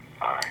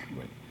All right.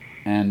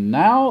 And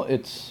now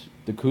it's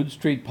the Coode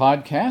Street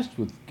Podcast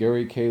with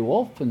Gary K.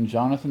 Wolf and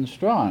Jonathan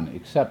Strawn,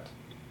 except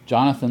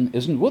Jonathan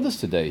isn't with us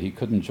today. He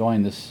couldn't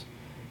join this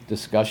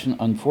discussion,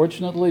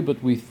 unfortunately,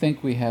 but we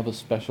think we have a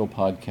special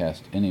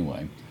podcast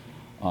anyway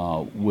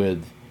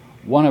with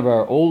one of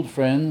our old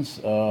friends,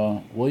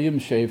 William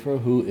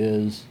Schafer,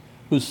 whose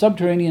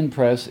Subterranean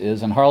Press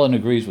is, and Harlan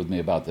agrees with me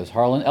about this,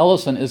 Harlan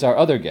Ellison is our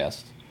other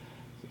guest.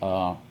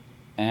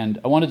 And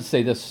I wanted to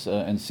say this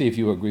and see if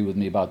you agree with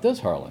me about this,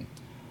 Harlan,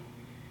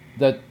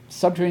 that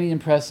Subterranean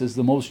Press is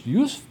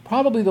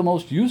probably the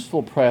most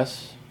useful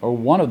press, or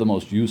one of the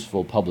most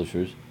useful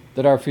publishers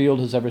that our field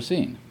has ever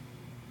seen.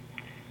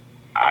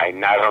 I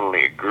not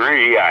only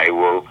agree, I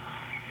will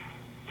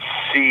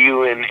see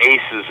you in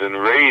aces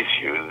and raise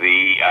you.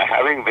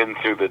 Having been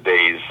through the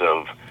days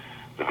of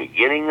the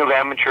beginning of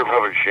amateur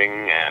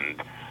publishing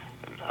and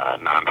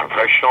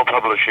non-professional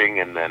publishing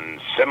and then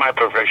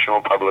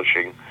semi-professional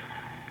publishing,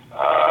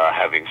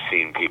 having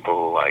seen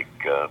people like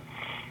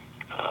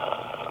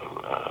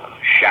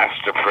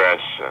Shasta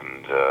Press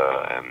and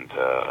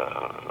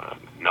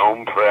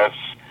Gnome Press,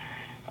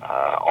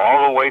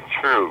 all the way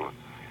through,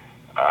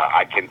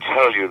 I can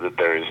tell you that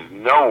there is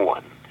no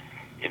one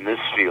in this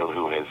field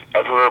who has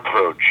ever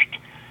approached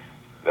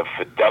the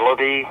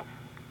fidelity,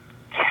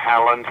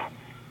 talent,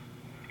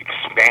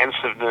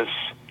 expansiveness,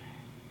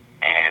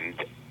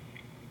 and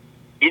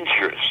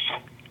interest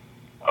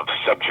of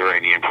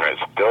Subterranean Press.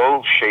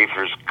 Bill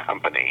Schafer's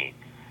company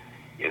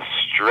is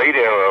straight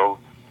arrow,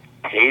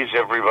 pays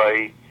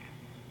everybody,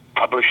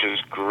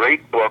 publishes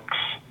great books,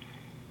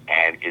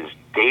 and is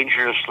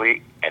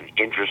dangerously and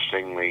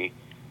interestingly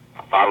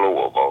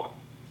followable.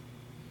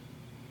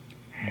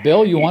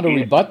 Bill, you want to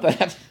rebut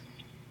that?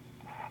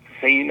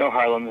 So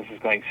Harlan, this is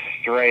going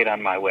straight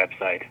on my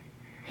website.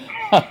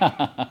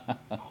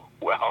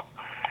 Well,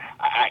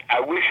 I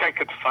wish I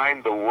could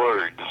find the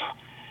words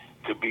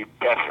to be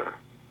better.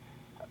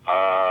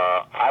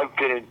 I've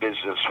been in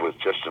business with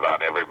just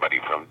about everybody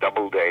from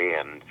Doubleday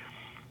and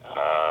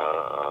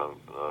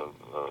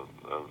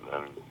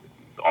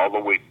all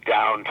the way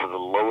down to the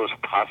lowest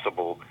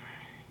possible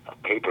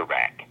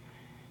paperback.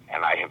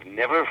 And I have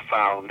never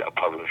found a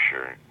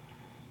publisher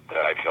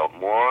that I felt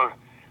more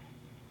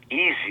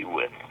easy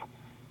with,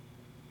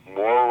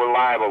 more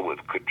reliable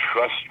with, could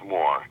trust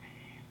more.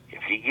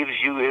 If he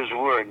gives you his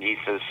word and he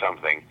says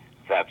something,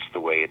 that's the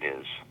way it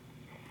is.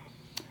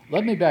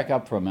 Let me back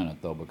up for a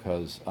minute, though,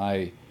 because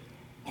I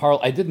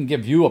didn't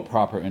give you a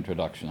proper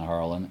introduction,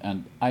 Harlan,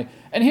 and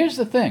here's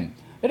the thing.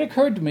 It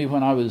occurred to me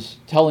when I was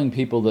telling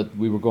people that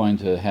we were going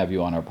to have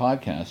you on our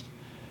podcast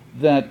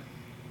that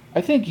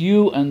I think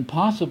you and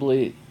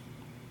possibly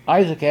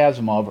Isaac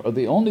Asimov are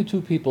the only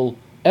two people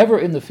ever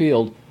in the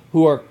field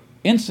who are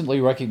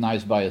instantly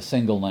recognized by a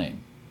single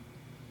name.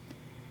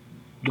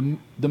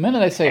 The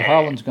minute I say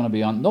Harlan's going to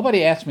be on,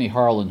 nobody asks me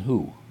Harlan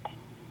who.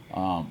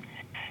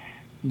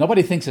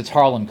 Nobody thinks it's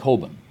Harlan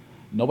Coben.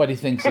 Nobody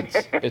thinks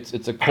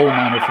it's a coal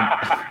miner from.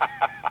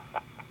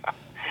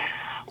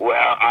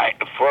 Well,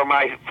 for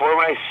my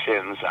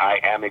sins,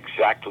 I am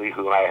exactly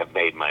who I have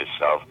made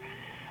myself,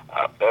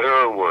 better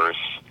or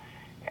worse,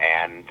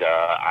 and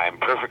I'm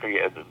perfectly.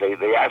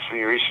 They asked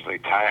me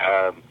recently.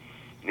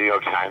 New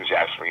York Times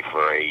asked me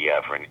for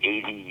an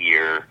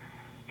 80-year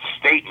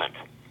statement,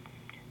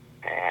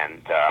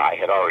 and I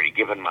had already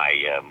given my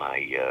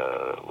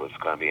what's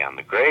going to be on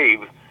the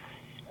grave,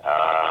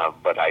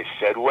 but I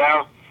said,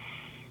 well,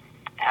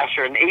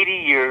 after an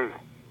 80-year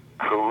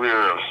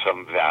career of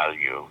some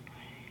value,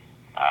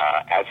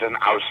 as an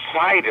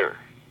outsider,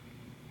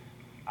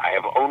 I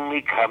have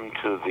only come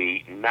to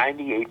the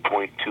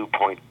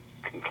 98.2%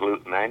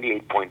 conclusion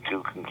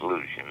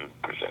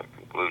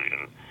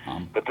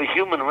that the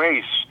human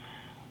race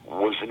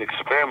was an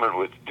experiment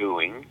worth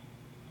doing.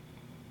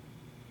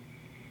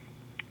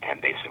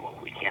 And they said, well,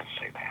 we can't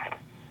say that.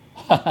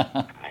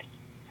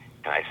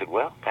 And I said,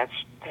 well, that's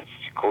the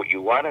quote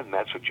you wanted, and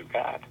that's what you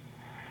got.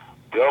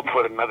 Bill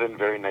put another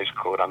very nice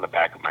quote on the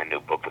back of my new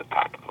book, The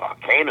Top of the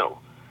Volcano,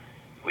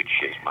 which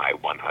is my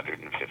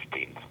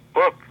 115th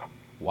book.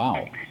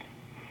 Wow.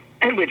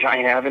 And which I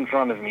have in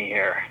front of me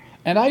here.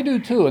 And I do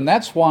too, and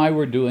that's why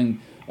we're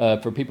doing,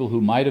 for people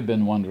who might have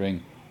been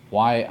wondering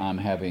why I'm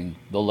having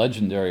the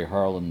legendary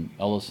Harlan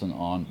Ellison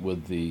on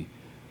with the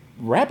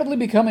rapidly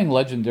becoming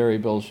legendary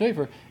Bill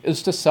Schafer,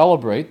 is to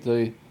celebrate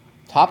the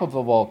Top of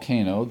the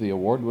Volcano, the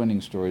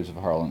award-winning stories of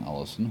Harlan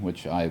Ellison,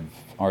 which I've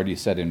already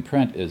said in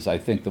print is, I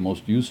think, the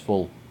most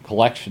useful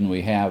collection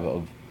we have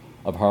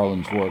of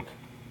Harlan's work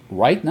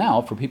right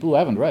now for people who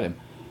haven't read him.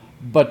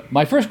 But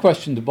my first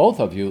question to both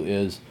of you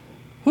is,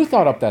 who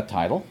thought up that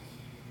title?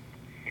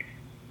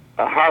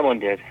 Harlan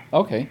did.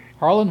 Okay.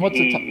 Harlan, what's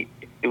the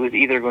It was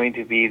either going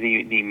to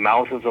be the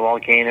mouth of the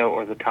volcano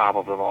or the top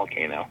of the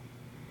volcano.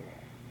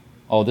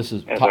 Oh, this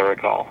is... As I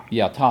recall.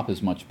 Yeah, top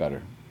is much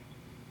better.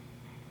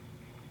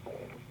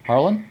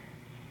 Harlan?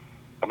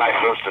 Am I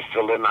supposed to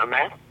fill in on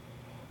that?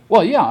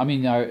 Well, yeah. I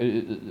mean,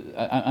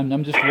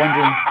 I'm just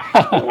wondering.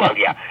 Well,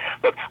 yeah.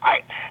 Look,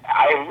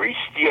 I've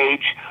reached the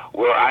age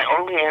where I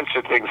only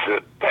answer things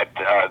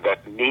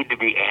that need to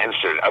be answered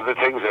other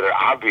things that are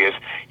obvious.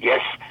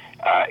 Yes,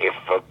 if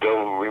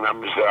Bill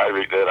remembers that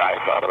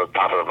I thought of the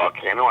top of the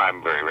volcano,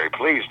 I'm very, very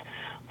pleased.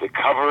 The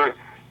cover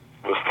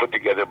was put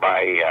together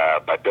by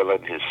Bill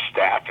and his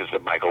staff. Is a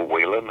Michael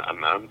Whalen,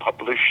 an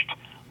unpublished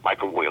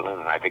Michael Whalen,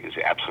 and I think it's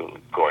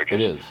absolutely gorgeous.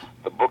 It is.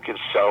 The book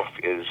itself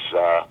is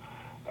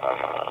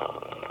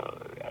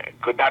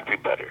could not be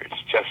better. It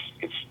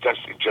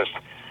just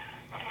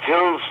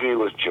fills me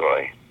with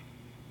joy.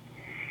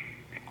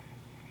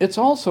 It's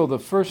also the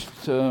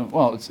first.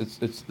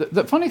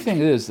 The funny thing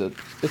is that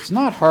it's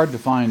not hard to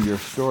find your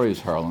stories,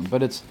 Harlan,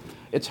 but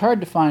it's hard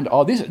to find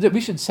all these.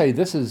 We should say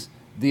this is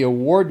the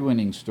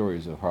award-winning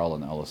stories of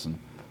Harlan Ellison,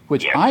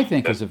 which Yes. I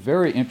think is a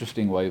very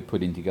interesting way of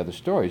putting together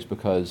stories,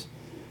 because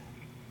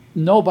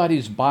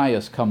nobody's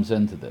bias comes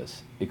into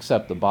this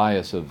except the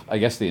bias of, I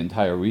guess, the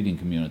entire reading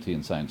community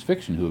in science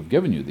fiction who have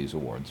given you these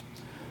awards.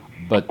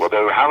 But Well,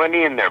 there were how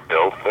many in there,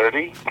 Bill?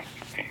 30?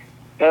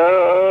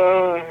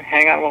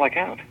 Hang on while I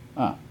count.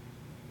 ah,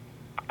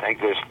 I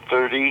think there's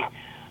 30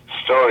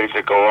 stories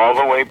that go all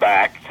the way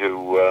back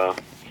to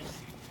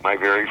my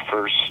very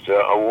first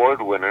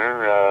award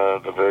winner.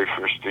 The very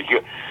first,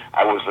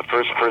 I was the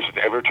first person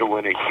ever to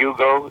win a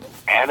Hugo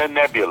and a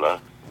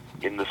Nebula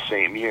in the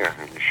same year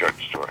in a short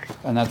story.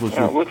 and that was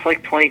It looks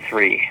like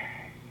 23.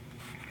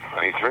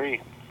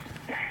 23.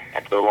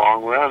 At the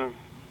long run.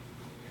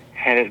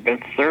 Had it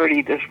been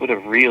 30, this would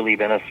have really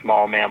been a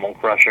small mammal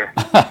crusher.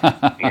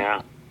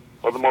 Yeah.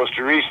 Well, the most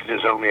recent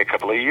is only a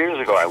couple of years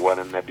ago. I won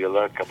a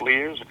Nebula a couple of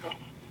years ago.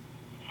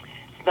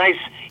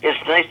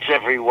 It's nice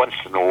every once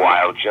in a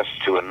while just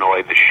to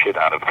annoy the shit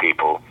out of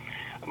people.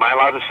 Am I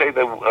allowed to say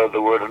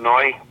the word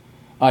annoy?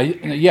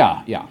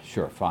 yeah,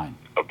 sure, fine.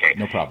 Okay.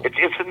 No problem.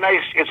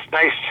 It's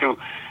nice to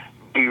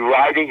be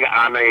riding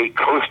on a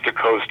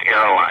coast-to-coast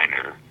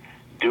airliner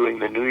doing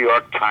the New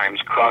York Times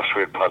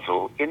crossword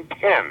puzzle in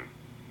pen.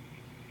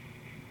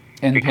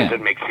 In Because pen.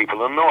 it makes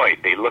people annoyed.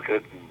 They look at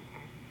it and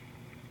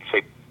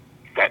say,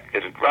 that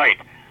isn't right.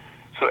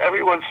 So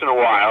every once in a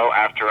while,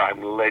 after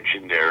I'm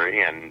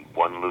legendary, and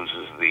one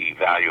loses the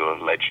value of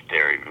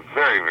legendary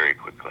very, very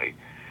quickly,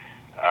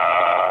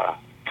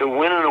 to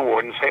win an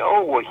award and say,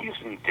 oh, well, he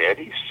isn't dead,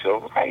 he's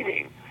still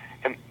writing.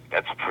 And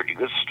that's a pretty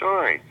good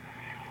story.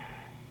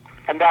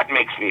 And that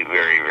makes me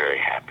very, very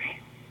happy.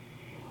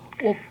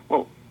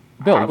 Well,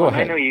 Bill, Harlan, go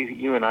ahead. I know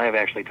you and I have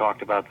actually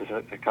talked about this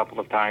a couple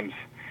of times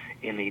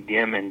in the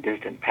dim and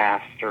distant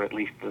past, or at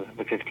least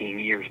the 15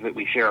 years that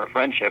we share our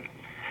friendship,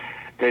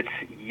 that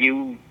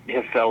you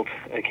have felt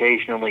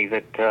occasionally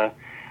that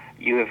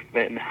you have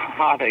been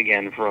hot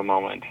again for a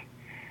moment.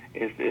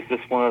 Is this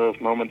one of those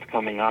moments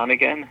coming on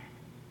again?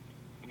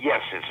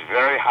 Yes, it's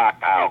very hot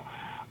now,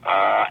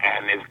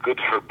 and it's good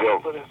for Bill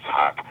that it's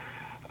hot.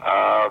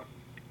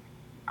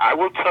 I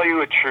will tell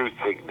you a true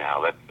thing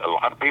now that a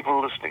lot of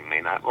people listening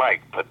may not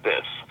like, but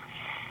this.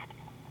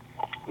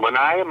 When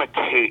I am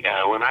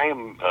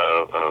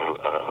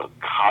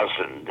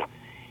cozened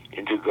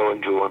into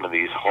going to one of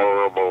these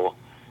horrible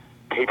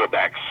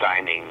paperback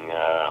signing,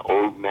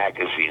 old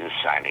magazine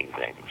signing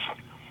things,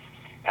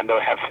 and they'll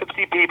have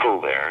 50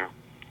 people there,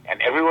 and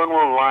everyone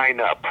will line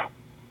up,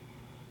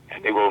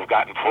 and they will have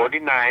gotten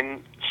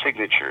 49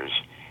 signatures,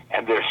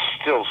 and there's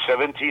still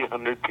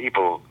 1,700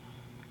 people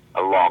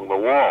along the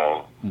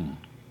wall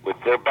with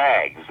their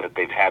bags that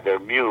they've had their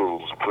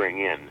mules bring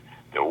in,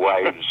 their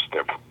wives,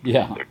 their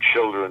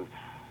children,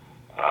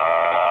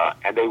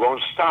 and they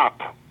won't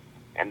stop.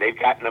 And they've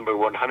got number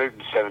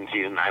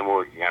 117, and I'm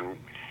working on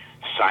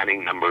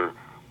signing number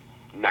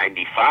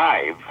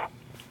 95.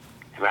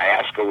 And I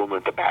ask a woman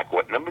at the back,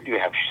 what number do you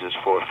have? She says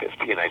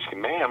 450. And I say,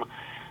 ma'am,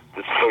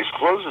 this place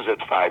closes at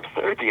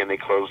 5:30, and they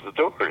close the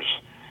doors.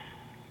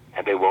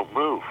 And they won't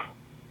move.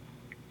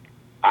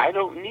 I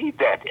don't need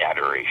that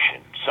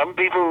adoration. Some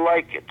people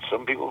like it.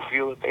 Some people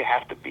feel that they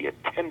have to be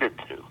attended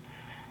to.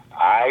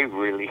 I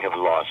really have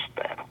lost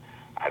that.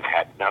 I've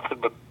had nothing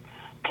but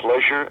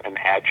pleasure and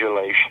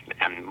adulation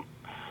and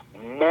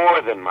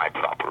more than my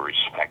proper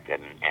respect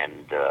and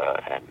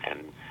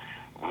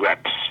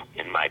reps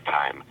in my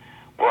time,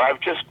 where I've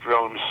just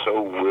grown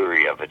so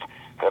weary of it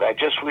that I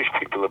just wish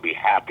people would be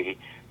happy,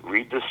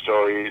 read the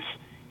stories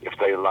if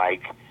they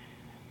like,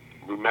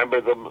 remember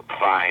them,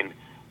 fine.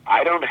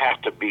 I don't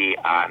have to be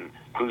on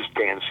Who's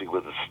Dancing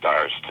with the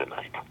Stars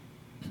tonight.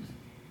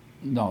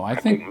 No, I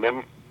think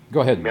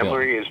go ahead,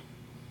 memory Bill. is...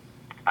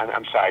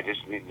 I'm sorry, I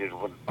just need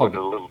to put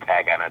a little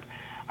tag on it.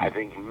 I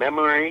think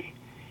memory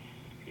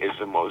is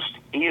the most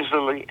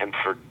easily and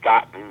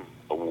forgotten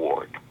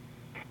award.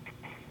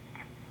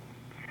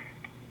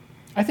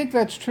 I think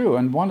that's true,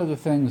 and one of the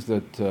things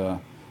that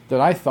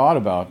I thought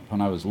about when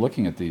I was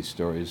looking at these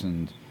stories,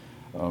 and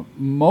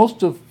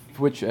most of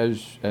which,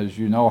 as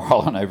you know,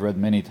 Harlan, I've read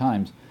many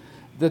times,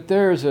 that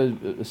there's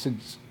a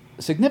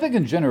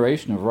significant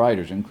generation of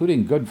writers,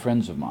 including good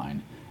friends of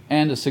mine,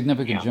 and a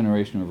significant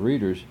generation of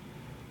readers,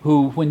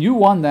 who, when you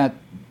won that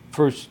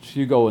first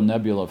Hugo and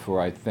Nebula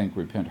for, I think,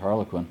 Repent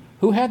Harlequin,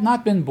 who had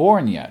not been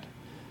born yet.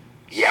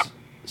 Yeah.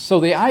 So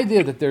the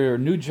idea that there are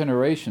new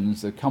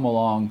generations that come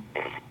along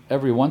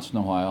every once in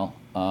a while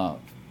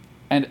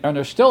and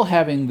are still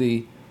having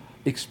the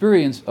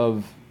experience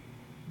of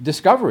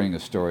discovering a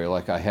story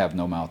like I Have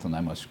No Mouth and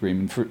I Must Scream.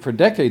 And for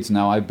decades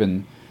now, I've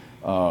been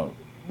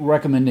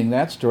recommending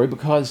that story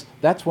because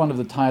that's one of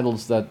the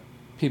titles that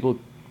people,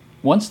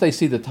 once they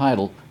see the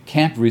title,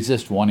 can't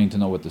resist wanting to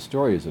know what the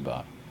story is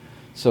about.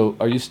 So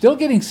are you still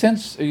getting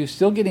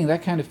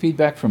that kind of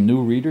feedback from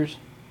new readers?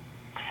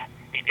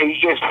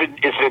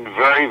 It's been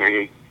very,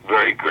 very,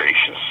 very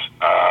gracious.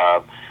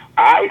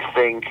 I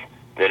think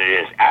that it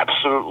is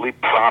absolutely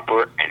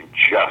proper and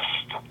just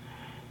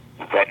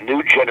that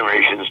new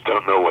generations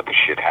don't know what the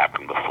shit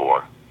happened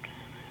before.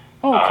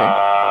 Oh,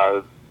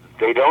 okay.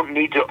 They don't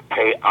need to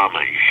pay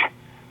homage.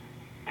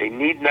 They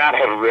need not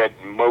have read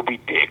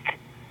Moby Dick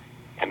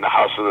and The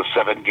House of the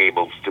Seven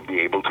Gables to be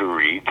able to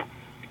read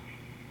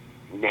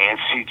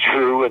Nancy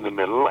Drew in the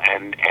middle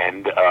and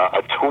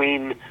a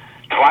tween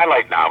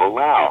Twilight novel.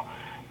 Now,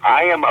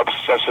 I am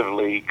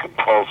obsessively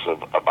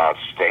compulsive about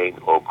staying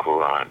au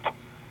courant.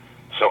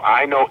 So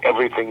I know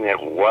everything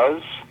that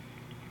was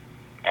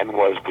and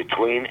was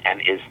between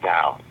and is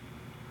now.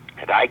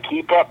 And I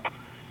keep up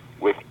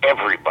with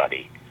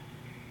everybody.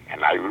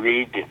 And I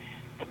read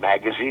the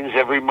magazines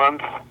every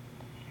month.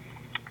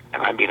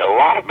 And I mean a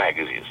lot of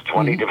magazines,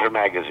 20 different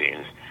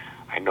magazines.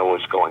 I know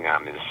what's going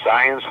on in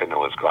science. I know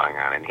what's going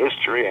on in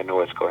history. I know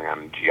what's going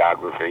on in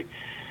geography.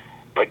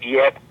 But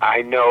yet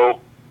I know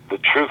the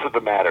truth of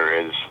the matter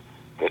is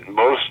that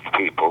most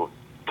people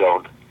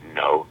don't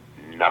know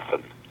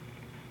nothing.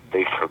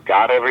 They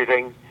forgot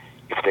everything,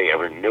 if they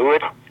ever knew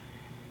it,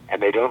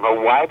 and they don't know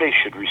why they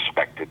should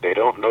respect it. They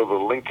don't know the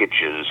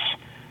linkages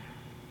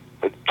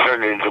that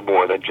turn it into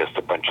more than just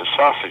a bunch of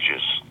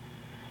sausages.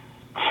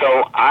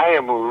 So I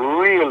am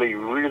really,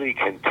 really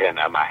content.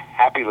 I'm a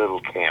happy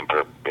little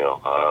camper,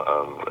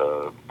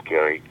 Bill,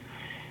 Gary.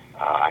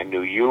 I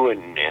knew you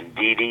and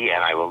Dee Dee,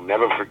 and I will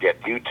never forget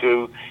you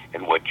two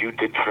and what you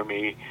did for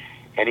me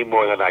any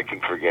more than I can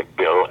forget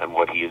Bill and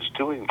what he is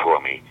doing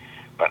for me.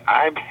 But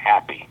I'm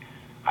happy.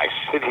 I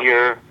sit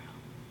here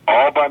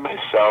all by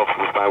myself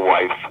with my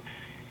wife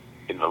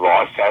in the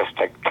Lost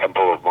Aztec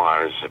Temple of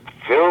Mars,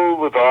 filled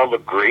with all the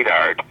great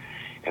art.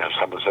 And if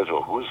someone says,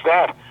 well, who's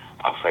that?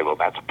 I'll say, well,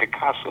 that's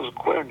Picasso's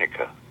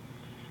Guernica.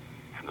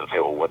 And they'll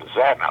say, well, what is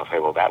that? And I'll say,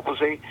 well, that was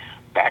a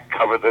back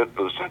cover that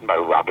was done by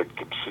Robert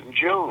Gibson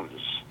Jones.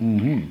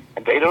 Mm-hmm.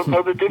 And they don't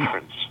know the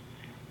difference.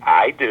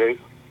 I do.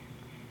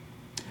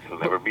 It'll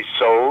never be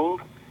sold.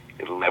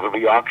 It'll never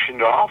be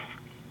auctioned off.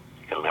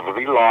 It'll never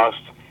be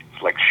lost.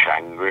 It's like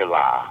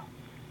Shangri-La.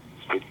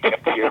 It's been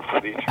kept here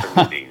for the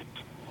eternities.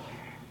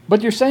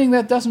 But you're saying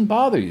that doesn't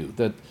bother you,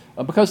 that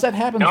because that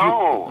happens.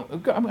 No.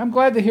 I'm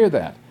glad to hear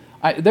that.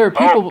 There are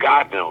people. Oh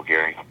God, no,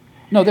 Gary.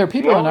 No, there are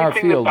people in our field. The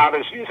only field. thing that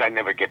bothers me is I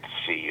never get to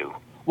see you.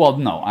 Well,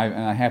 no,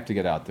 I have to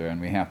get out there, and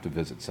we have to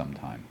visit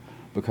sometime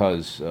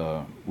because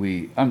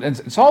and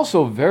it's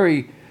also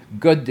very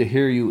good to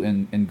hear you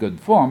in good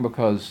form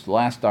because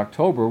last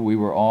October we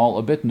were all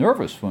a bit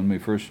nervous when we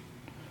first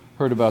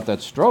heard about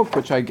that stroke,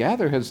 which I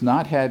gather has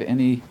not had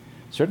any.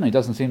 Certainly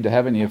doesn't seem to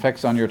have any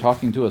effects on your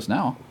talking to us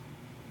now.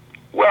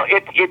 Well,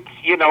 it's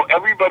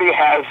everybody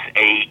has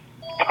a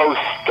toe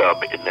stub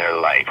in their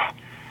life.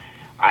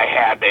 I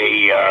had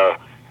a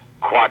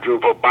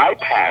quadruple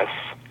bypass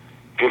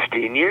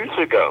 15 years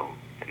ago,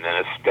 and then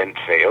a stent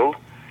failed.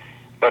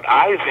 But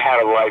I've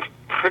had a life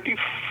pretty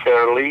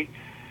fairly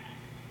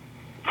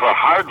for a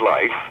hard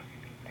life,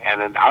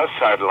 and an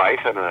outside life,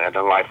 and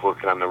a life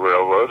working on the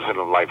railroads, and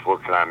a life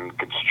working on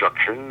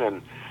construction,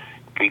 and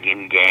being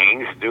in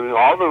gangs, doing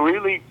all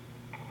the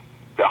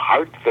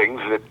hard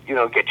things that,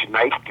 get you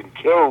knifed and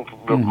killed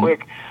real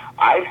quick.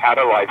 I've had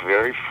a life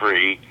very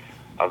free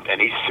of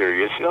any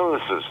serious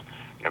illnesses.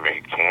 Never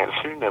had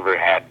cancer, never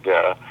had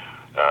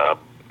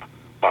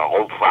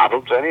bowel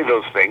problems, any of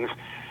those things.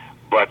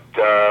 But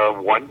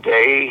one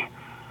day,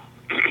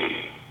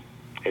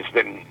 it's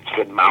been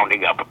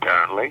mounting up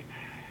apparently.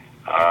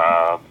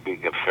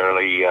 Being a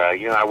fairly,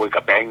 I wake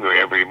up angry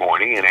every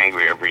morning and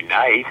angry every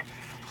night,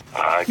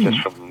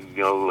 just from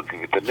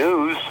looking at the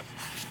news.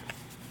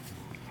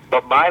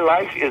 But my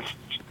life is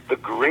the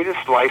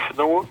greatest life in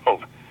the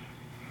world.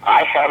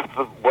 I have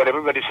what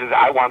everybody says,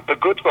 I want the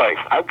good life.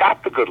 I've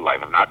got the good life.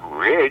 I'm not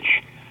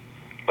rich,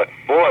 but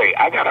boy,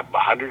 I got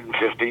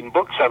 115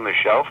 books on the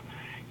shelf.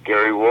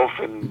 Gary Wolf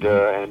and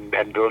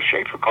Bill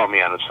Schafer call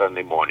me on a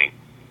Sunday morning.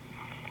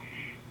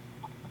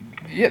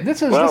 Yeah,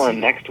 and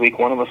next week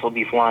one of us will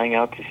be flying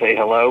out to say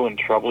hello and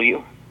trouble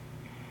you.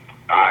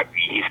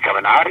 He's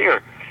coming out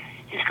here.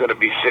 He's going to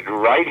be sitting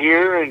right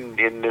here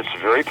in this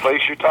very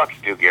place you're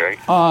talking to, Gary.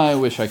 I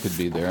wish I could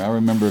be there. I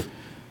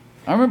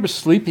remember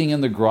sleeping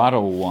in the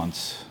grotto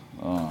once.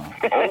 Oh,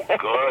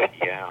 good,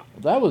 yeah.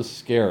 That was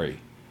scary.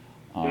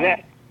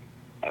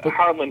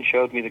 Harlan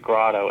showed me the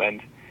grotto, and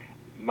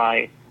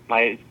my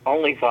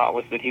only thought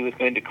was that he was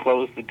going to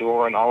close the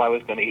door, and all I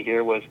was going to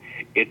hear was,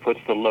 "It puts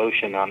the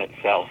lotion on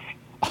itself."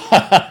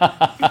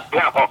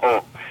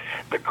 No,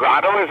 the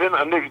grotto is an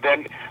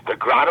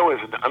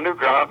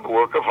underground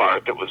work of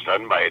art that was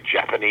done by a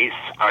Japanese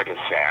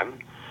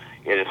artisan.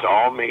 It is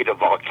all made of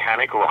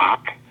volcanic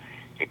rock.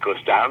 It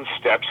goes down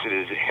steps. It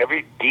is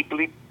heavy,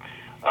 deeply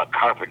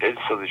carpeted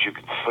so that you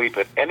can sleep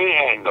at any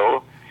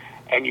angle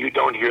and you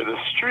don't hear the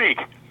street.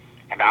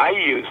 And I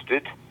used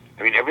it.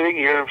 I mean, everything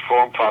here in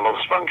form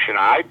follows function.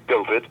 I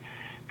built it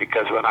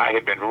because when I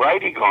had been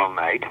writing all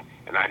night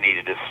and I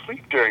needed to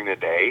sleep during the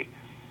day,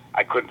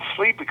 I couldn't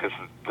sleep because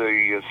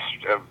the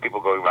people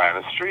going by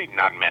on the street,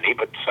 not many,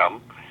 but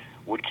some,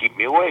 would keep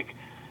me awake.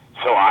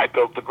 So I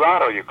built the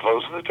grotto. You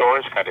close the door.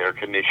 It's got air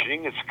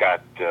conditioning. It's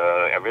got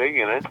everything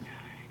in it.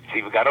 It's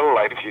even got a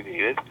light if you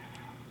need it.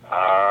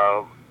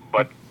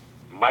 But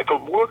Michael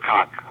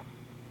Moorcock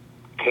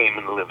came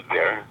and lived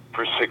there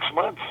for 6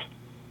 months.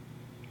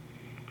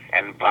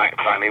 And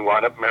finally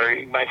wound up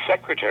marrying my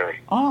secretary.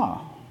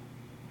 Ah.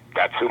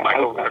 That's who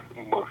Michael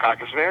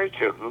Moorcock is married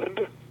to,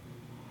 Linda.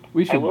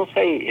 I will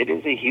say it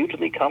is a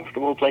hugely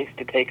comfortable place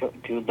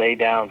to lay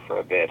down for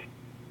a bit.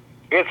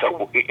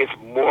 It's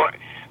more,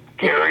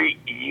 Gary.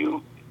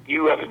 You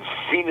haven't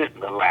seen it in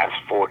the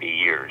last 40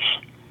 years.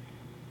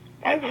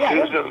 And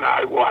Susan and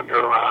I wander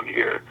around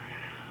here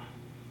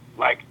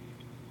like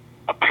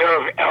a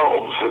pair of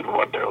elves in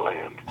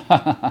Wonderland.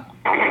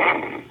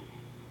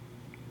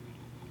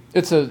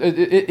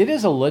 It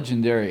is a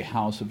legendary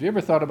house. Have you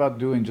ever thought about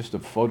doing just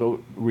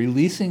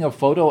releasing a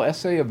photo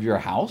essay of your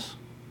house?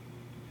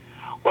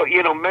 Well,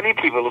 many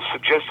people have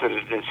suggested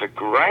it's a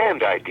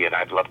grand idea, and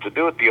I'd love to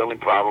do it. The only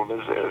problem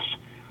is this.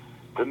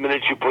 The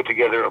minute you put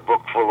together a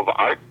book full of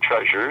art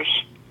treasures,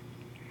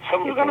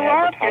 someone's going to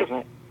want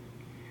it.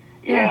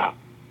 Yeah.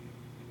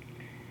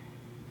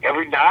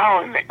 Every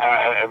now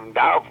and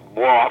now,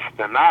 more often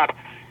than not,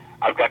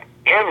 I've got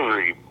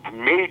every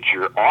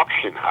major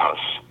auction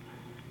house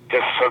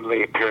just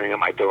suddenly appearing at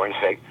my door and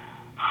saying,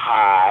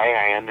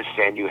 "Hi, I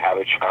understand you have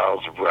a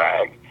Charles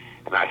Bragg."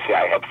 And I say,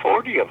 "I have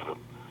 40 of them."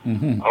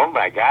 Mm-hmm. Oh,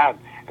 my God.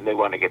 And they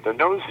want to get their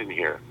nose in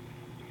here.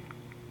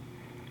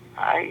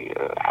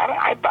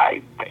 I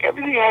buy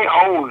everything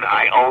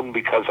I own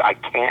because I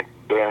can't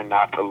bear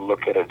not to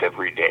look at it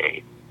every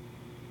day.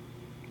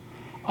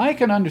 I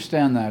can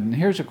understand that. And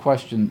here's a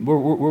question.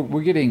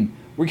 We're getting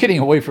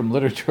away from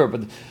literature,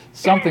 but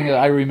something that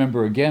I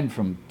remember again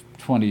from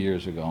 20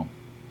 years ago.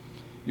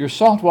 Your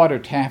saltwater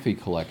taffy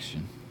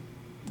collection,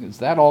 is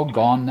that all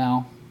gone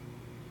now?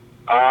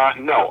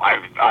 No,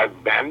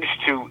 I've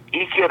managed to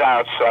eke it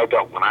out so I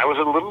don't. When I was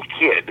a little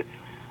kid,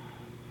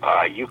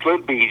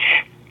 Euclid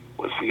Beach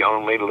was the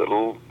only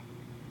little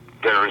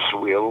Ferris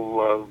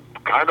wheel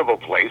carnival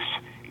place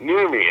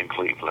near me in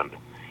Cleveland.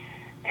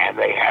 And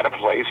they had a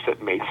place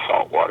that made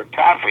saltwater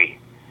taffy.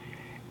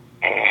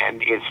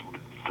 And it's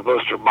the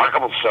most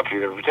remarkable stuff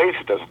you've ever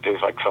tasted. It doesn't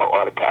taste like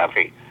saltwater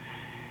taffy.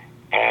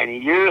 And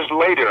years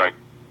later, I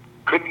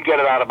couldn't get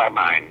it out of my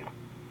mind.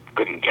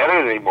 Couldn't get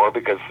it anymore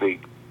because the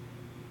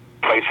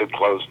place had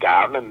closed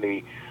down and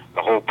the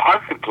whole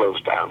park had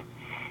closed down.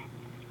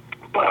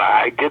 But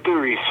I did the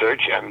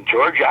research, and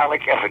George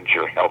Alec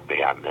Effinger helped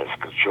me on this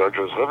because George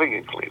was living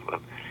in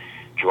Cleveland.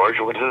 George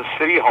went to the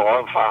city hall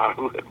and found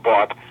who had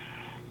bought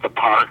the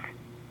park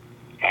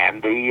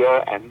and the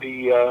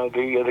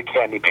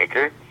candy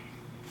maker,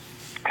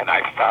 and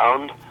I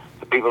found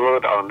the people who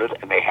had owned it,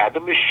 and they had the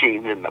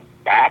machine in the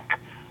back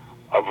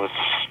of a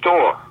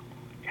store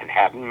and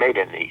hadn't made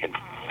any in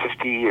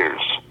 50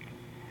 years.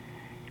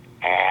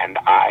 And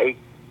I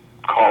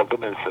called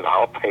them and said,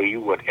 "I'll pay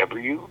you whatever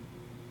you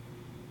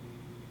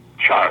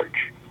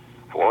charge.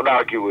 I won't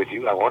argue with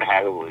you. I won't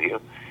haggle with you.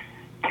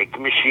 Take the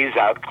machines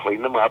out,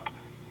 clean them up,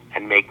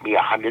 and make me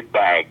 100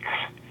 bags.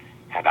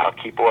 And I'll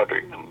keep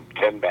ordering them,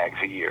 10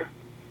 bags a year."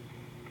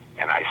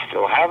 And I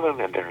still have them,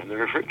 and they're in the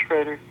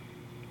refrigerator.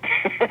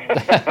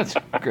 That's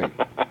great.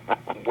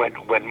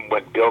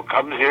 When Bill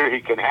comes here, he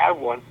can have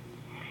one.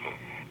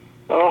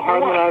 Oh,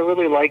 Harlan, I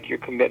really like your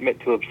commitment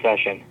to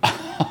obsession.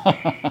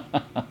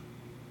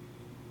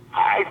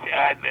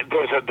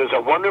 There's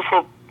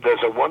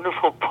a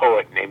wonderful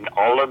poet named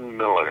Olin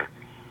Miller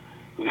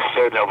who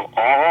said, "Of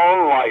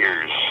all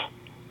liars,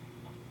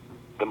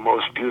 the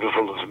most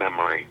beautiful is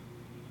memory."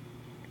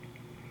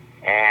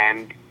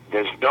 And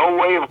there's no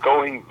way of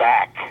going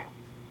back,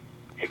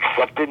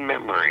 except in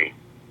memory,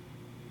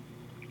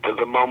 to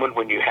the moment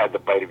when you had the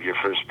bite of your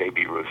first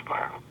Baby Ruth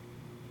bar.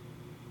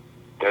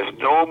 There's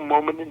no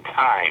moment in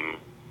time,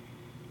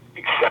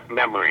 except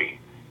memory,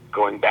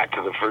 going back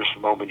to the first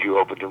moment you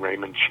opened a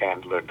Raymond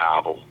Chandler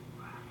novel.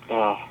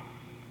 Oh.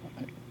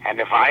 And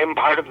if I am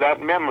part of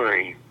that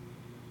memory,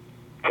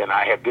 then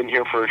I have been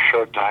here for a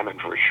short time, and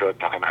for a short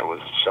time I was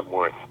some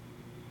worth.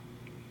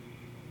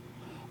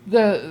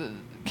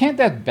 Can't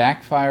that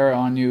backfire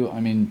on you? I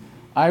mean,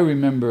 I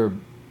remember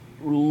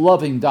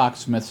loving Doc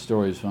Smith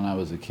stories when I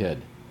was a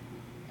kid.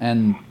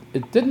 And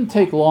it didn't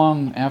take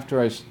long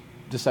after I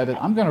decided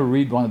I'm going to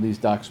read one of these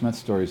Doc Smith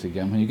stories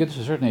again. When you get to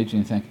a certain age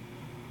and you think,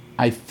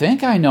 I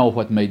think I know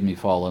what made me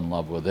fall in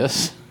love with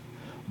this,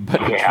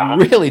 but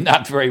it's really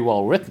not very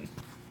well written.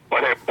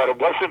 But it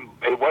wasn't.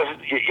 It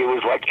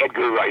was like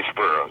Edgar Rice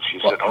Burroughs. You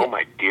said, "Oh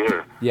my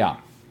dear." Yeah.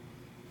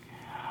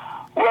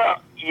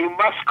 Well, you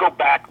must go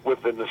back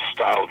with the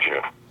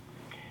nostalgia.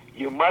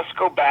 You must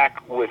go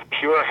back with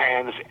pure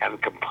hands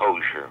and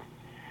composure.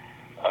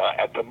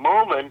 At the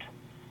moment,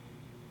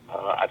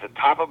 at the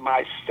top of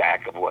my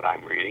stack of what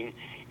I'm reading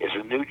is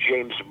a new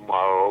James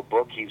Morrow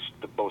book. He's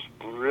the most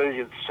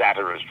brilliant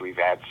satirist we've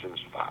had since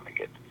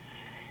Vonnegut.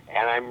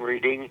 And I'm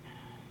reading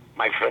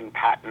my friend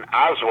Patton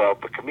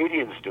Oswalt, the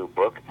comedian's new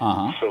book,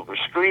 Silver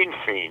Screen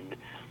Fiend,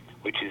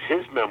 which is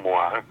his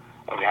memoir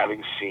of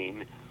having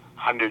seen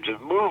hundreds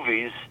of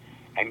movies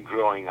and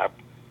growing up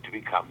to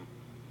become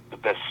the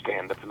best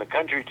stand-up in the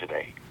country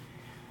today.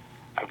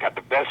 I've got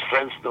the best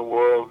friends in the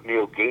world.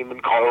 Neil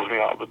Gaiman calls me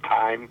all the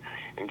time,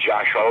 and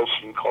Josh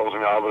Olson calls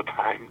me all the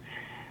time.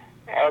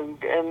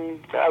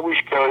 And I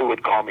wish Gary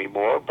would call me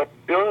more, but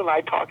Bill and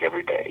I talk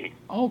every day.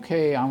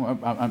 Okay,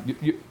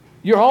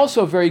 you're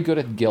also very good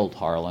at guilt,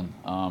 Harlan,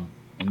 and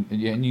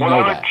you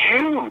know that.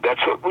 Well,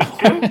 that's what we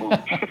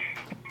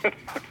do.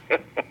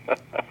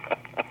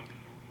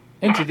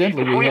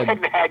 Incidentally, if we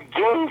hadn't had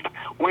guilt,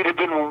 we'd have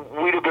been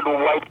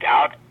wiped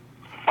out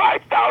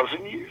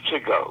 5,000 years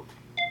ago.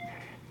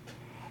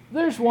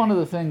 There's one of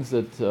the things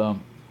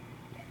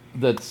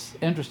that's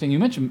interesting. You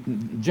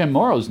mentioned Jim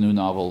Morrow's new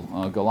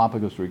novel,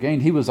 Galapagos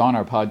Regained. He was on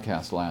our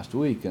podcast last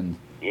week, and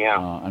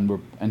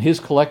and his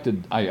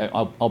collected.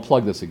 I'll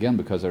plug this again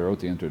because I wrote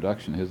the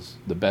introduction.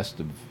 The best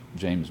of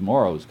James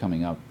Morrow is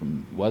coming out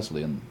from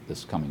Wesleyan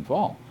this coming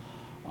fall.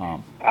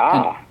 And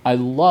I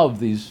love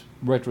these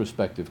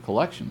retrospective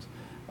collections.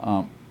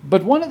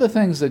 But one of the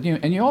things that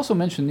you also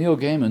mentioned Neil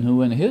Gaiman,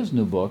 who in his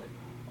new book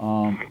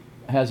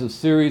has a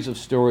series of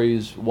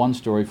stories, one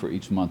story for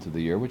each month of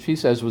the year, which he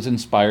says was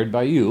inspired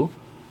by you.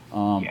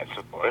 Yes,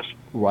 of course.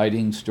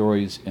 Writing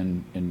stories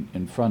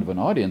in front of an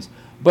audience.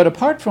 But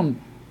apart from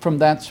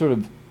that sort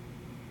of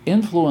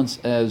influence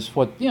as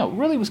what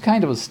really was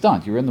kind of a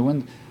stunt, you're in the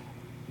wind.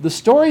 The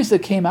stories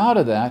that came out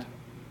of that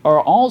are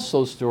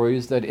also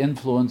stories that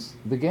influence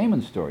the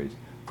Gaiman stories.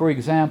 For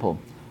example,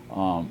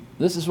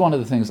 this is one of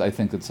the things I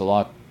think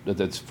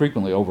that's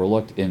frequently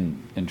overlooked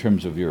in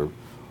terms of your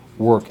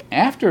work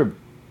after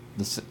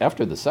the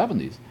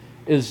 70s,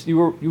 is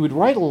you would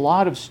write a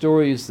lot of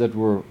stories that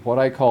were what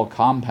I call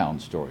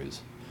compound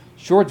stories,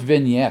 short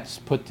vignettes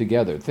put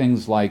together,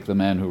 things like The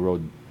Man Who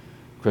Rode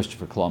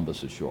Christopher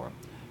Columbus Ashore.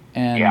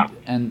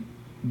 And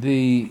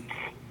the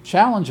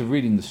challenge of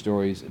reading the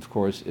stories, of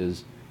course,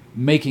 is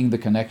making the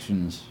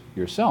connections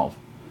yourself.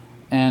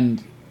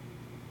 And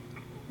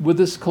with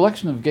this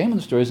collection of Gaiman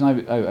stories,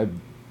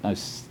 and I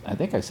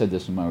think I said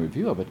this in my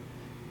review of it,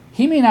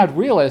 he may not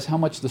realize how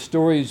much the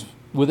stories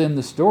within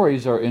the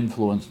stories are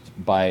influenced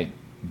by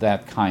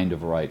that kind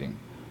of writing.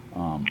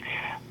 Well,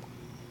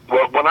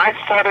 when I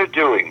started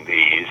doing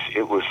these,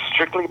 it was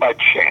strictly by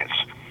chance.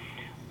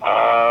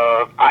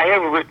 I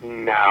have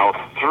written now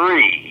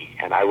 3,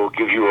 and I will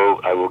give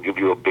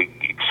you a big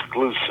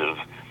exclusive.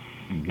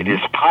 Mm-hmm. It is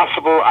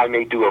possible I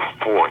may do a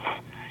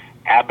 4th,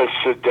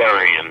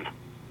 Abecedarian.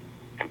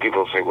 And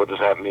people say, what does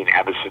that mean?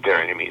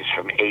 Abecedarian, it means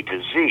from A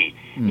to Z,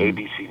 A,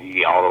 B, C,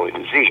 D, all the way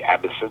to Z,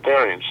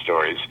 Abecedarian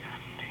stories.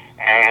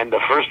 And the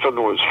first one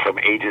was from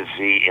A to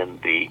Z in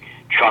the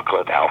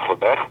chocolate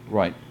alphabet.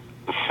 Right.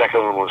 The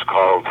second one was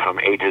called From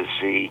A to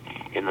Z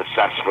in the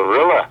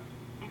sarsaparilla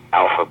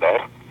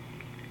alphabet.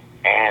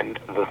 And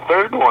the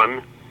third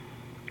one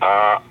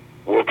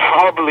will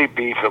probably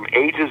be From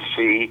A to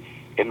Z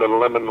in the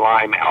lemon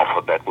lime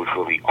alphabet, which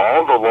will be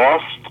all the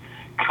lost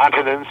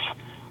continents,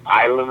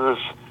 islands,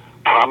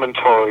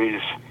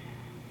 promontories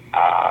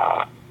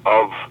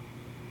of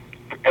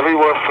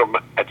everywhere from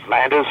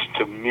Atlantis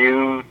to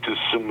Mu to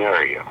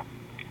Sumeria.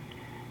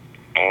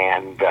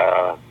 And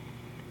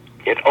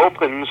it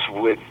opens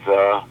with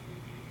A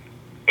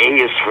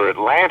is for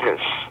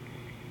Atlantis.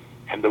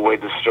 And the way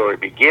the story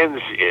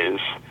begins is,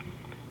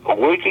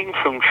 awaking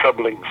from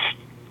troubling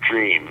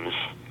dreams,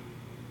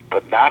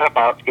 but not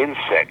about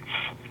insects,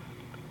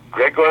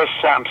 Gregor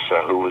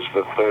Samsa, who was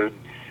the third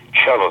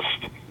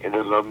cellist in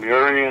the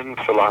Lemurian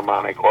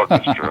Philharmonic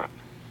Orchestra,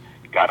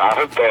 got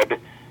out of bed,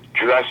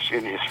 dressed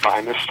in his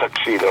finest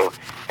tuxedo,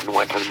 and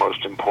went to the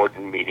most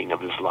important meeting of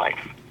his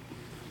life.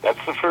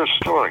 That's the first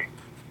story.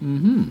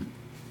 Mm-hmm.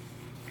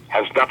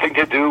 Has nothing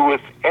to do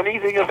with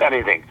anything of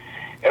anything.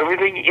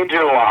 Everything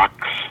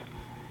interlocks.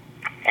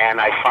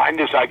 And I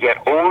find as I get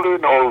older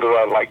and older,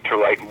 I like to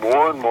write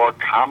more and more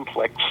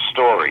complex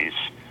stories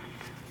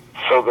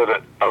so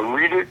that a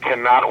reader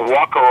cannot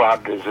walk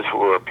around as if it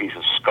were a piece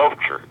of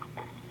sculpture.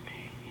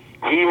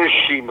 He or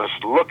she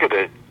must look at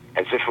it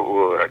as if it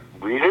were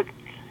read it,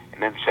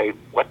 and then say,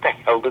 what the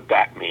hell did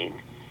that mean?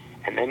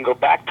 And then go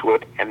back to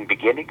it and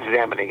begin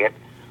examining it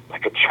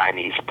like a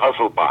Chinese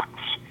puzzle box.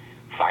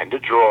 Find a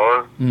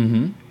drawer,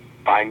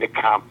 find a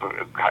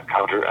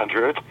counter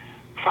under it,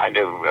 find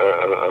a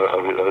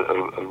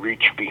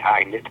reach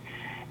behind it,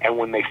 and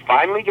when they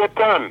finally get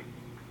done,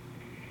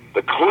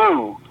 the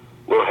clue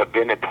will have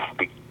been at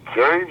the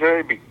very,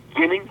 very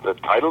beginning, the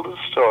title of the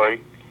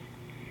story,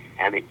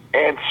 and the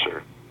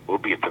answer will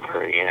be at the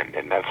very end.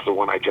 And that's the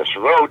one I just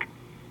wrote,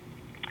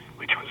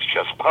 which was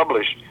just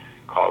published,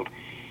 called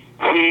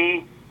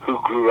He Who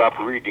Grew Up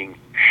Reading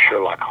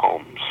Sherlock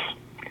Holmes.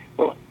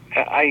 Well,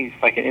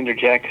 if I can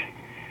interject,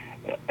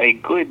 a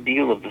good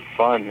deal of the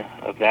fun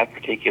of that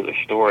particular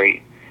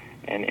story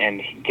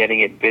and getting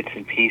it bits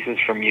and pieces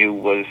from you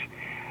was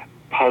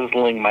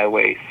puzzling my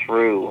way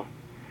through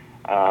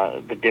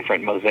the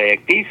different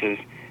mosaic pieces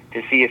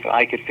to see if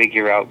I could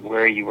figure out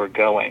where you were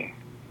going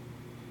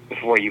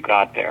before you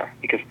got there,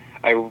 because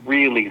I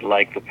really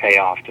like the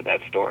payoff to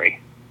that story.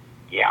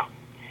 Yeah.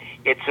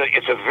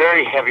 It's a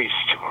very heavy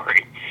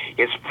story.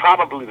 It's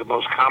probably the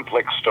most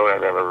complex story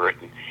I've ever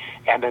written.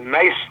 And the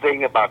nice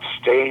thing about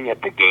staying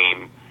at the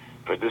game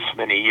for this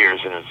many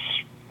years, and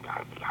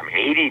I'm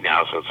 80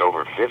 now, so it's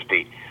over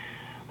 50.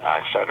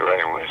 I started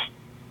writing when I was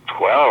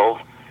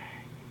 12,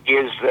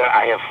 is that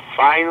I have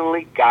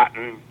finally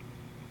gotten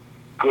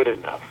good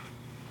enough.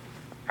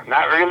 I'm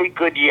not really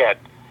good yet,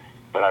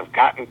 but I've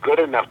gotten good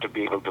enough to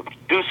be able to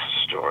produce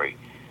a story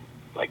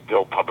like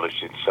Bill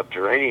published in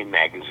Subterranean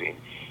magazine.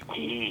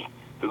 He,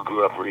 who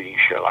grew up reading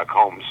Sherlock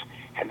Holmes,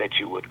 and that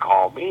you would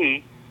call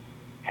me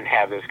and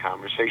have this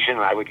conversation,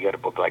 and I would get a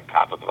book like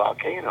Top of the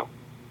Volcano.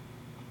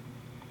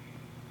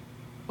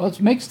 Well, it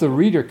makes the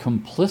reader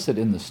complicit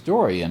in the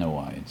story in a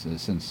way,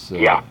 since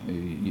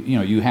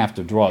you have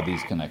to draw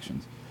these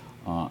connections,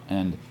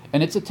 and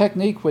it's a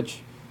technique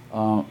which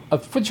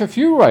a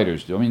few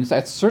writers do. I mean,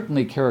 that's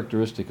certainly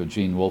characteristic of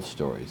Gene Wolfe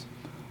stories.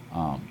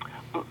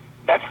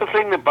 That's the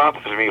thing that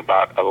bothers me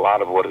about a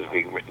lot of what is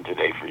being written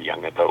today for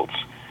young adults.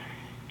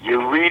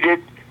 You read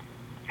it,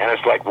 and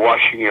it's like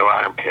washing your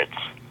armpits.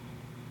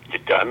 You're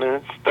done,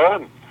 and it's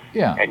done.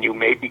 Yeah. And you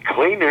may be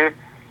cleaner,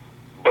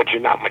 but you're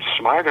not much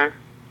smarter.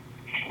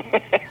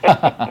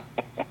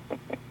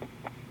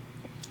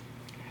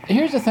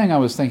 Here's the thing I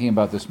was thinking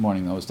about this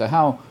morning, though, as to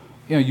how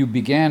you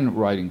began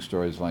writing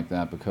stories like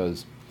that,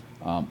 because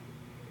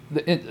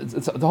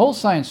the whole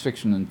science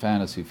fiction and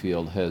fantasy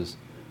field has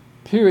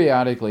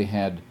periodically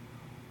had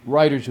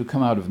writers who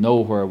come out of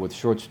nowhere with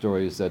short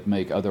stories that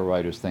make other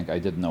writers think, I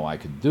didn't know I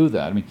could do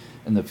that. I mean,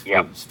 in the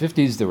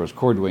 50s, there was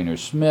Cordwainer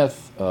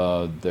Smith,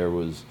 there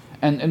was,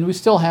 and we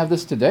still have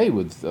this today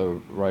with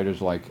writers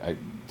like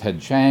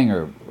Ted Chiang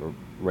or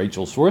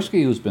Rachel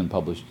Swirsky, who's been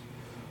published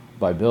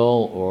by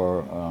Bill,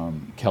 or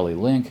Kelly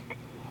Link.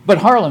 But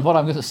Harlan, what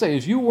I'm going to say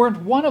is you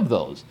weren't one of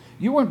those.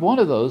 You weren't one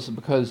of those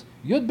because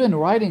you'd been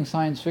writing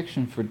science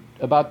fiction for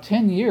about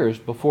 10 years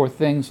before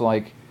things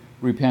like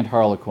Repent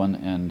Harlequin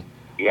and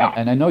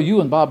I know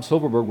you and Bob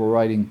Silverberg were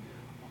writing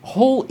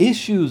whole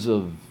issues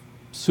of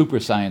super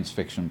science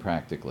fiction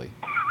practically.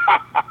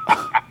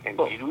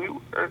 Indeed we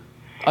were.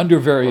 Under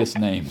various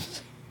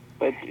names.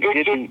 But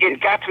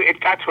it got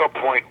to a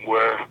point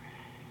where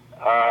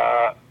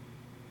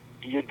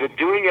you'd been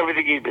doing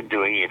everything you'd been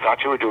doing. You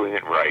thought you were doing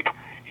it right.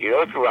 You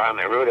looked around,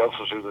 everybody else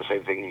was doing the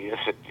same thing, and you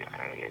just said,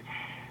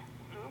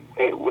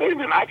 wait a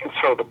minute, I can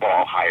throw the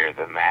ball higher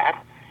than that.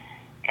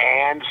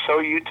 And so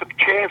you took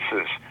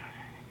chances.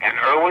 And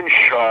Irwin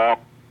Shaw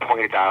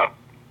pointed out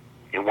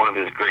in one of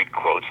his great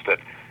quotes that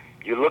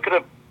you look at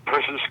a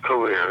person's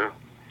career,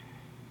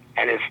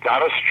 and it's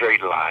not a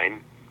straight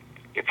line.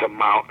 It's a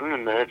mountain,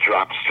 and then it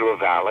drops to a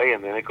valley,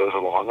 and then it goes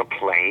along a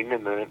plain,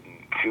 and then a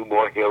few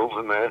more hills,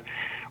 and then it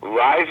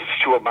rises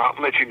to a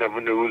mountain that you never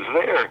knew was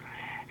there.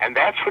 And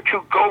that's what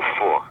you go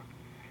for.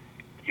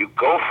 You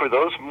go for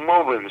those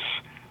moments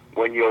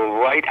when you'll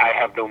write, I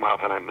Have No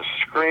Mouth and I Must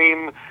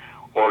Scream,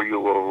 or you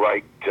will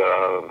write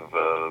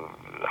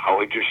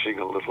How Interesting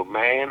a Little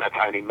Man, a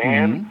Tiny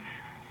Man,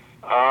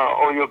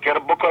 or you'll get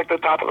a book like The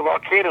Top of the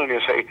Volcano, and you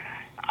say,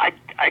 I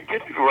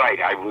did it right.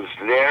 I was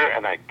there,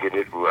 and I did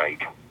it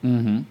right.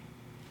 Mm-hmm.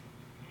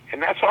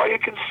 And that's all you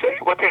can say.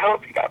 What the hell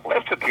have you got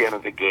left at the end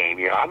of the game?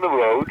 You're on the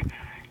road,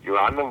 you're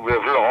on the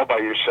river all by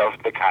yourself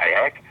in the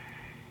kayak,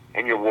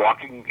 and you're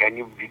walking, and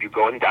you're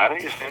going down,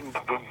 and you're saying,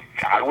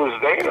 I was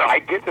there. I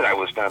did it. I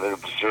was not an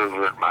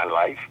observer in my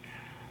life.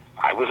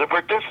 I was a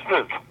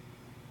participant.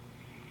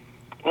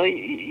 Well,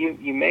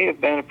 you may have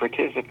been a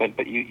participant,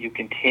 but you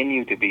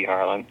continue to be,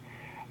 Harlan.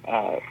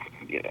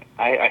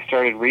 I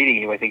started reading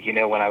you, I think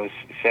when I was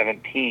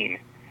 17.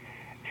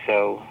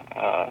 So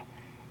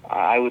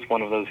I was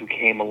one of those who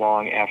came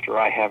along after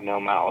I Have No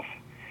Mouth.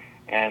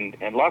 And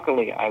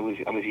luckily, I was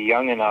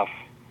young enough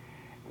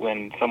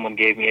when someone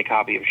gave me a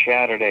copy of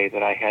Saturday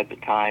that I had the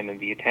time and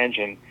the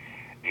attention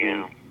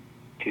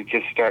to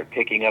just start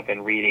picking up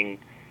and reading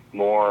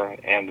more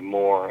and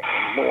more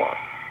and more.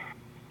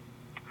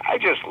 I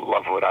just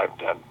love what I've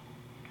done.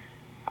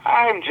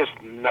 I'm just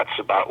nuts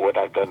about what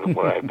I've done and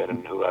where I've been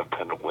and who I've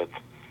done it with.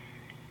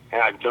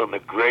 And I've known the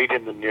great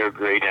and the near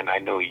great, and I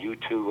know you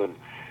too. And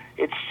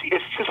it's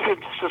just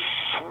a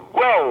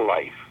swell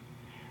life.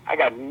 I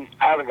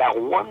haven't got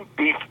one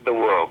beef in the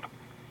world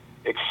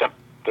except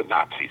the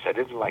Nazis. I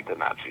didn't like the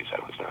Nazis. I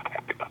was not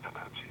happy about the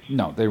Nazis.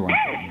 No, they weren't.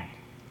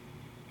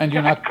 And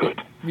you're not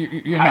good.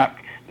 You're not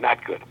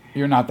good.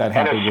 You're not that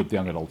happy with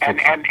young adult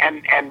fiction.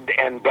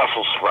 And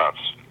Brussels sprouts.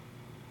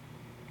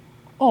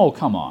 Oh,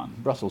 come on.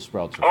 Brussels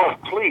sprouts are Oh,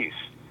 please.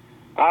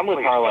 I'm with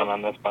Harlan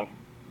on this one.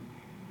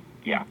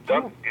 Yeah.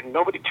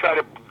 Nobody try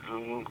to,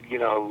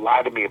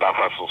 lie to me about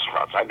Brussels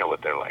sprouts. I know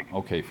what they're like.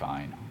 Okay,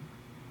 fine.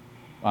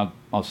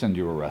 I'll send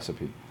you a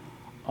recipe.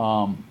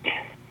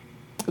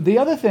 The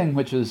other thing,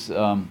 which is,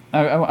 I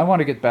want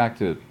to get back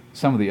to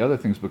some of the other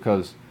things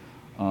because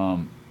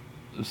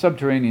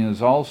Subterranean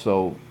is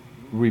also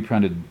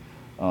reprinted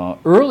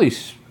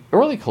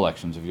early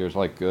collections of yours,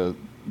 like The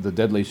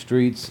Deadly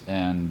Streets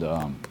and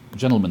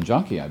Gentleman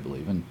Junkie, I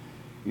believe. And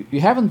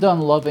you haven't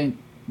done Love Ain't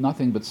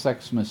Nothing But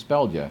Sex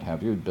Misspelled yet,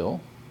 have you,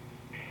 Bill?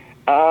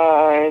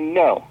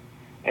 No.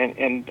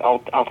 And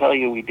I'll tell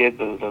you, we did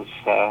those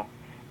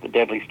The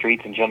Deadly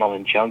Streets and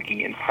Gentleman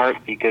Junkie in part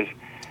because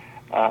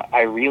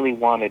I really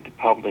wanted to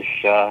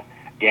publish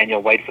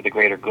Daniel White for the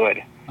Greater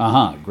Good.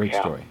 Great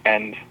story.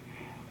 And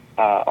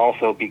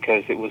also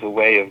because it was a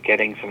way of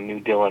getting some new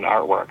Dylan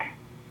artwork.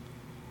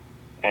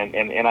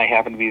 And I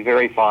happen to be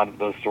very fond of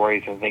those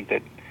stories and think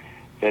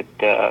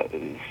that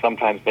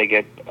sometimes they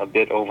get a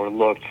bit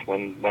overlooked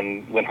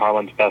when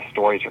Harlan's best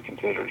stories are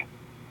considered.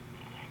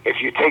 If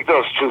you take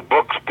those two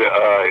books,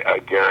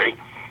 Gary,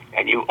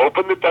 and you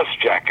open the dust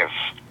jackets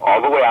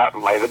all the way out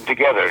and lay them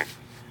together,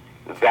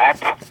 that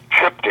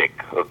triptych,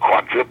 or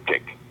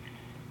quadriptych,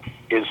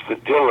 is the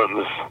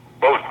Dylans,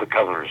 both the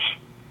covers.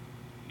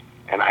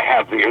 And I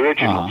have the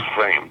originals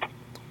framed.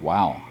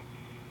 Wow.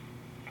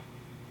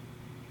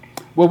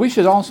 Well, we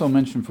should also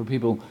mention for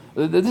people,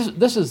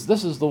 this is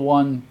the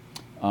one,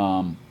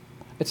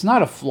 it's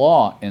not a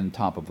flaw in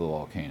Top of the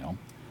Volcano,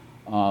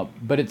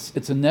 but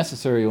it's a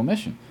necessary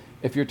omission.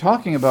 If you're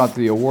talking about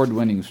the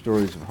award-winning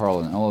stories of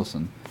Harlan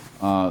Ellison,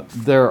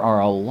 there are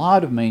a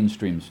lot of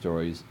mainstream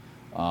stories,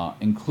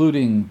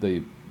 including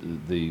the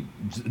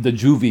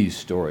juvie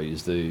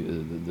stories,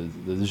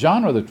 the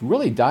genre that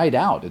really died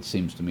out, it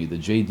seems to me, the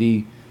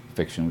J.D.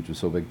 fiction, which was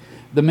so big,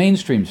 the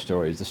mainstream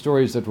stories, the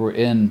stories that were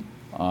in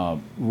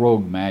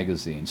Rogue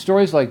magazine,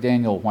 stories like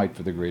Daniel White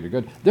for the Greater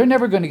Good. They're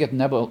never going to get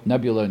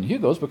Nebula and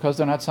Hugo's because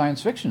they're not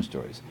science fiction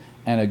stories.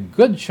 And a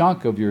good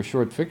chunk of your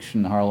short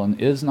fiction, Harlan,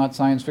 is not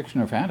science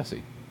fiction or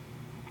fantasy.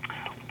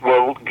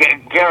 Well,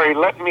 Gary,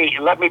 let me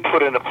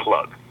put in a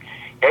plug.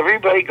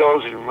 Everybody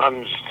goes and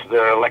runs to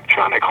their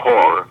electronic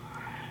horror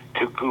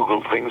to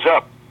Google things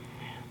up.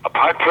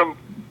 Apart from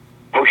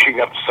pushing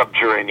up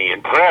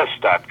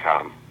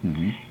subterraneanpress.com,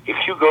 if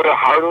you go to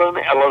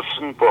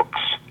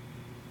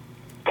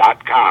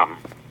harlanellisonbooks.com,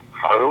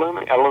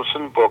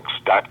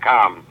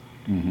 harlanellisonbooks.com,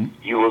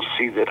 you will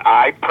see that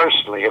I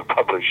personally have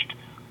published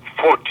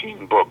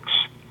 14 books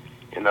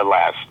in the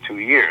last 2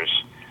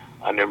 years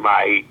under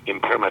my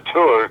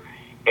imprimatur,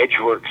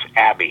 Edgeworks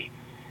Abbey.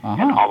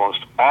 And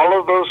almost all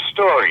of those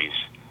stories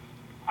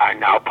are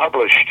now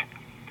published.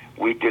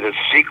 We did a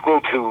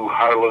sequel to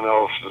Harlan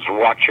Ellison's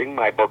Watching,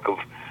 my book of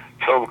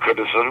film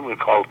criticism,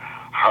 called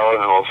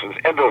Harlan Ellison's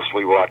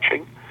Endlessly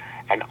Watching.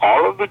 And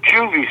all of the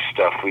juvie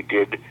stuff we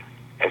did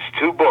as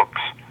 2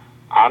 books,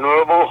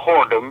 Honorable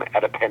Whoredom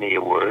at a penny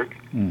a word,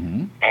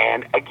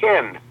 and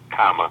again,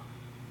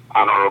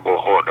 Honorable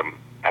Whoredom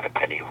at a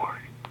penny a word.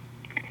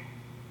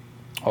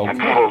 And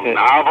full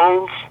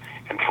novels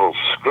and full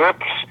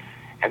scripts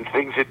and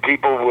things that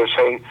people were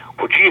saying,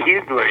 well, gee, he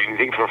didn't write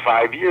anything for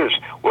 5 years.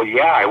 Well,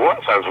 yeah, I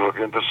was. I was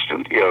working at the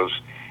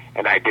studios,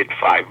 and I did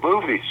 5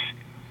 movies,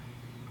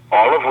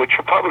 all of which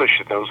are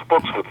published in those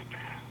books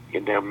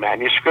in their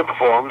manuscript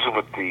forms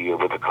with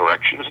the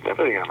corrections and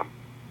everything on them.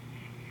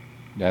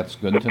 That's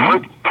good to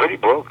know. Pretty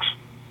books.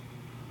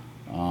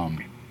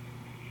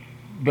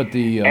 But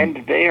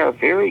and they are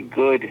very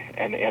good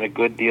and a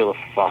good deal of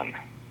fun.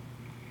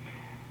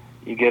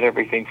 You get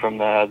everything from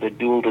the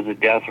Duel to the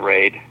Death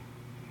Raid.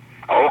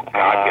 Oh,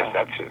 God, yes,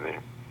 that's in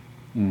there.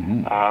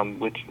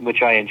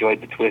 Which I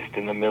enjoyed the twist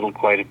in the middle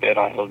quite a bit,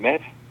 I'll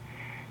admit.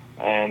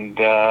 And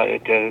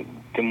to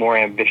more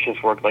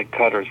ambitious work like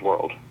Cutter's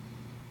World.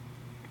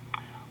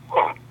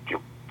 Well,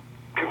 you're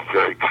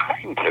very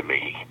kind to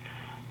me.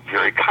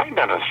 Very kind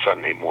on a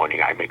Sunday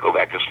morning. I may go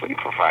back to sleep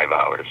for 5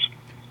 hours.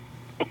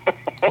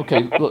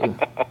 Okay, look,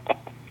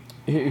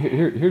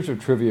 here's a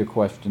trivia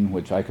question,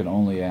 which I can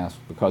only ask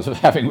because of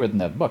having written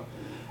that book.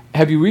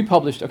 Have you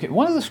republished? Okay,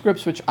 one of the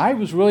scripts which I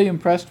was really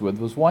impressed with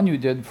was one you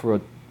did for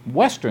a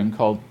Western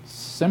called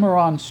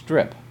Cimarron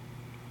Strip.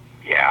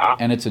 Yeah.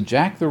 And it's a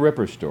Jack the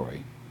Ripper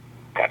story.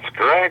 That's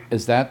correct.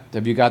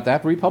 Have you got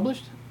that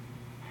republished?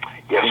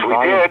 Yes, we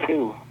did.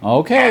 Too.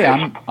 Okay,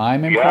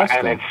 I'm impressed.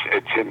 Yeah, and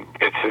it's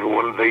in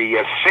one of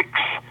the 6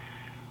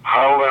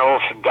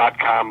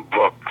 HarlanEllison.com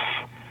books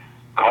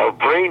called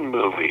Brain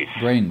Movies.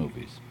 Brain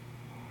Movies.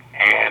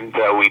 And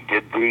we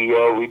did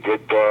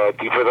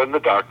Deeper Than the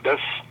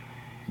Darkness,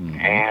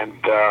 and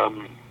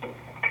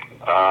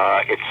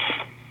it's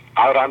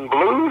out on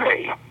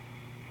Blu-ray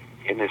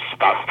in this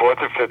about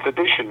 4th or 5th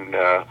edition.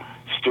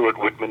 Stuart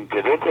Whitman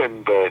did it,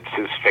 and it's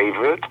his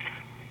favorite,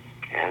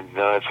 and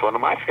it's one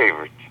of my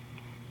favorites.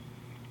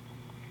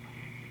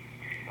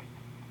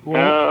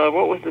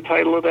 What was the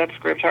title of that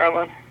script,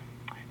 Harlan?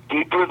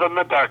 Deeper Than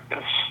the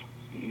Darkness.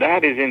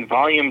 That is in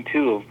Volume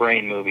 2 of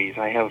Brain Movies.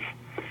 I have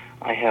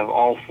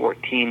all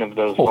 14 of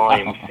those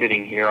volumes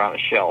sitting here on a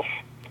shelf.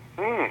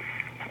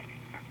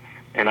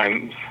 And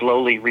I'm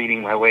slowly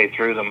reading my way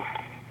through them.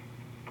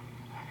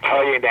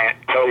 Tell you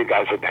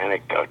guys an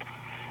anecdote.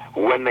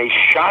 When they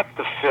shot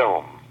the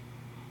film,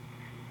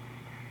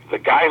 the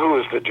guy who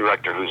was the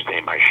director, whose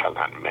name I shall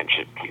not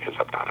mention because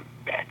I'm not a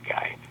bad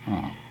guy,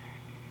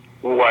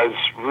 was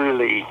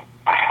really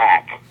a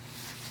hack.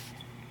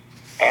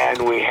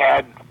 And we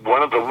had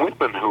one of the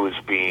women who was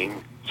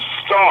being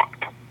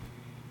stalked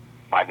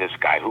by this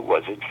guy who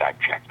was, in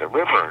fact, Jack the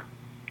Ripper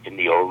in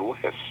the Old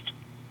West.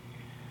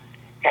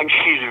 And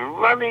she's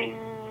running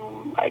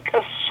like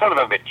a son of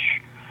a bitch.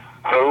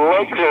 Her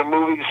legs are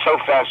moving so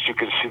fast you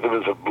can see them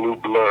as a blue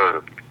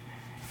blur.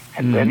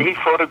 And then he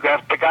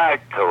photographed the guy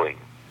going,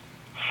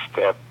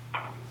 step,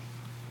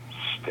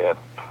 step,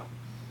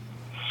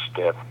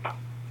 step,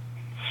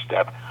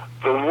 step.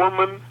 The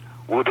woman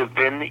would have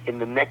been in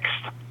the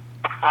next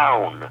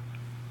town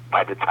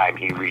by the time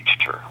he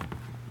reached her.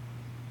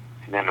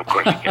 And then, of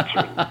course, he gets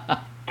her and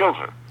kills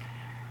her.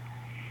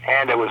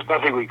 And there was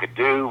nothing we could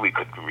do. We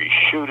couldn't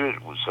reshoot it.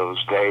 It was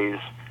those days.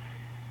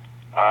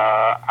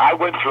 I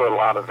went through a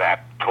lot of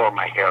that, tore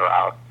my hair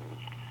out, and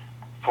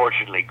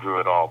fortunately grew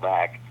it all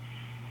back.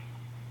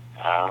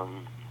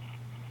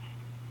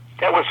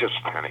 That was just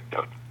an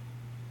anecdote.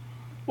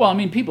 Well, I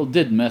mean, people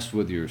did mess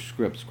with your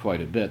scripts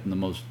quite a bit, and the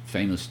most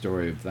famous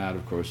story of that,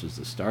 of course, is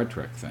the Star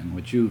Trek thing,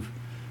 which you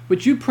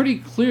pretty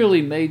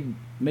clearly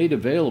made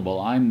available.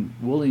 I'm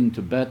willing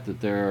to bet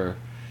that there are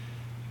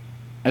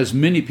as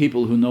many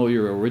people who know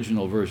your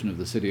original version of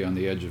The City on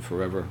the Edge of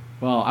Forever.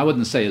 Well, I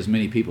wouldn't say as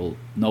many people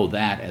know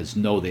that as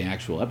know the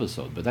actual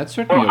episode, but that's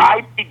certainly...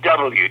 Well,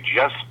 IDW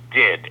just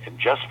did and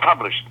just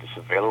published this,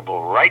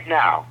 available right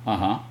now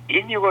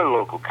in your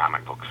local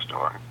comic book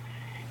store,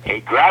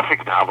 a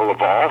graphic novel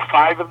of all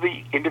 5 of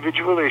the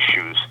individual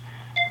issues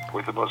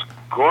with the most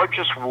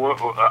gorgeous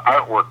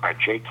artwork by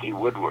J.K.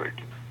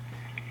 Woodward.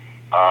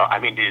 I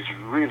mean, it is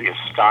really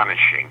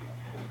astonishing.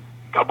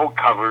 Double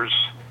covers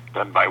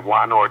done by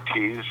Juan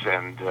Ortiz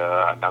and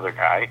another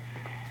guy.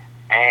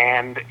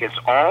 And it's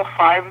all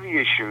 5 of the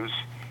issues,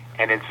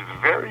 and it's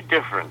very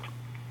different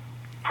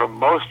from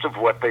most of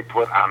what they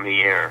put on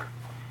the air.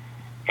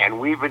 And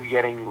we've been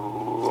getting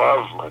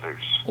love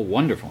letters. Oh,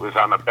 wonderful. It was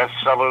on the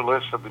bestseller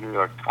list of the New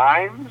York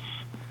Times.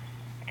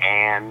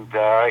 And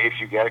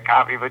if you get a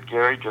copy of it,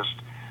 Gary, just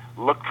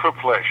look for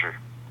pleasure.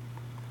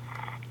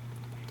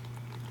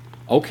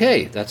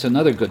 Okay, that's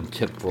another good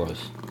tip for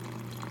us.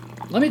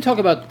 Let me talk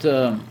about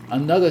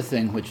another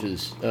thing which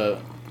is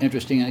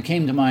interesting, and it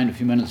came to mind a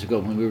few minutes ago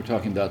when we were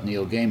talking about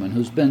Neil Gaiman,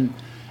 who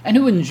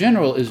in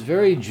general is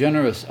very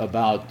generous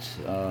about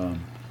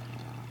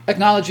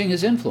acknowledging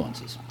his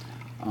influences.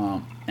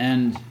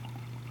 And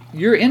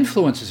your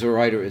influence as a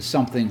writer is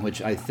something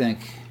which I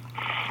think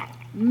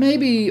may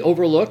be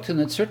overlooked, and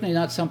it's certainly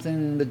not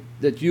something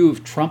that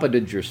you've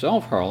trumpeted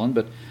yourself, Harlan,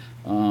 but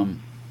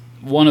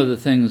one of the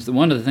things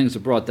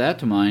that brought that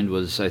to mind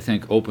was, I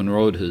think, Open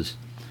Road has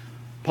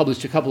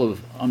published a couple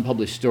of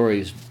unpublished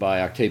stories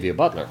by Octavia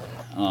Butler.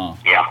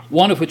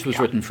 One of which was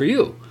written for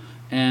you.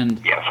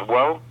 And yes,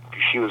 well,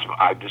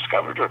 I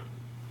discovered her.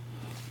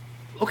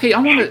 Okay,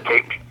 I want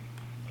to...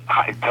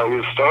 I tell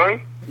you a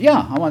story?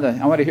 Yeah, I want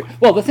to hear...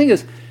 Well, the thing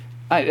is,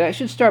 I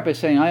should start by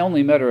saying I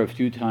only met her a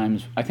few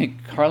times. I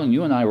think, Harlan,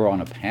 you and I were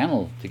on a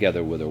panel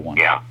together with her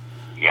once.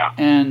 Yeah.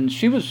 And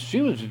she was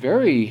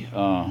very,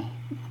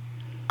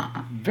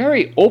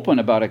 very open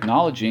about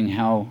acknowledging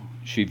how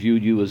she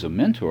viewed you as a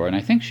mentor, and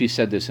I think she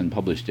said this in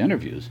published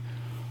interviews.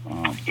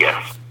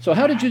 Yes. So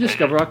how did you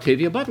discover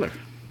Octavia Butler?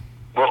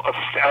 Well,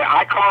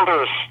 I called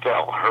her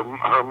Estelle.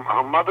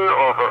 Her mother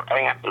or her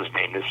aunt was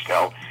named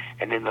Estelle,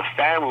 and in the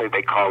family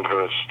they called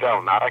her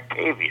Estelle, not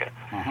Octavia.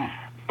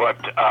 But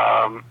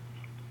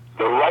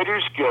the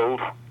Writers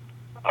Guild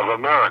of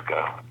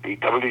America, the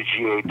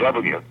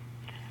WGAW,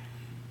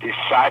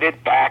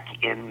 decided back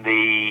in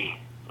it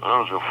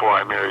was before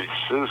I married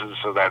Susan,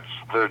 so that's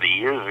 30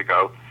 years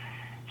ago,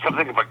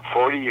 something like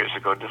 40 years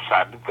ago,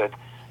 decided that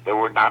there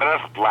were not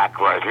enough black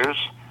writers,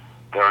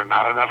 there are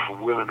not enough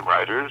women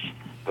writers,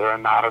 there are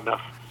not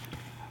enough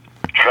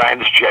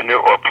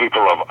transgender or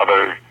people of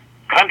other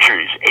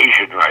countries,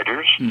 Asian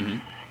writers.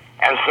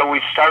 And so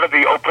we started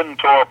the Open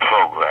Door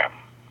program.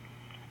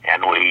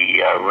 And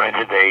we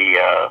rented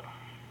a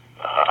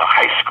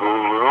high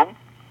school room.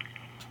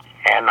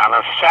 And on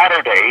a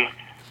Saturday,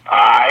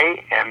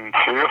 I and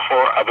 3 or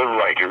 4 other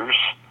writers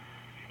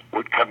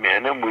would come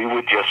in, and we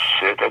would just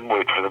sit and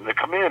wait for them to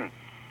come in.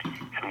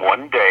 And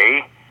one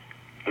day,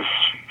 this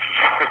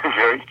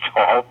very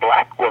tall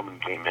black woman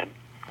came in,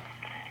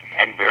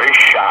 and very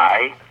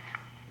shy,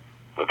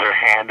 with her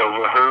hand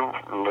over her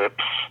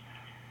lips,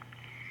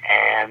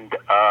 and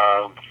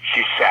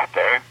she sat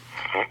there,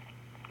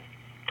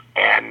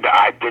 and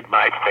I did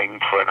my thing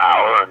for an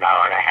hour and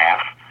a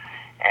half,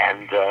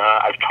 and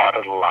I've taught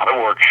at a lot of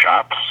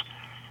workshops,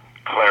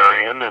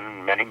 Clarion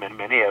and many, many,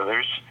 many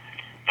others.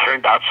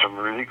 Turned out some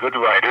really good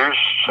writers,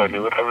 so I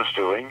knew what I was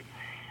doing.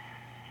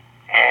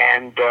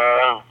 And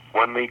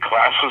when the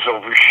class was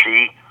over,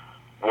 she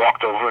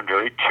walked over and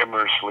very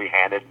timorously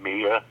handed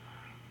me a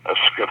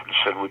script and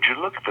said, "Would you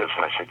look at this?"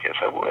 And I said, "Yes,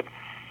 I would."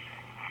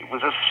 It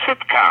was a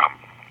sitcom.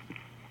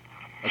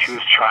 She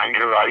was trying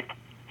to write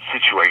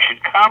situation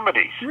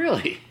comedies.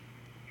 Really?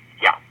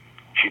 Yeah.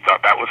 She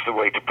thought that was the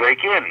way to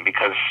break in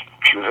because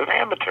she was an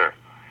amateur.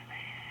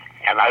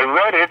 And I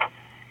read it, and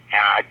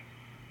I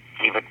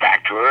gave it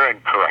back to her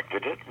and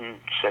corrected it and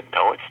said,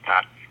 no, it's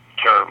not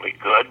terribly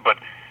good, but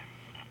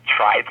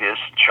try this,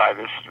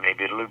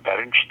 maybe it'll be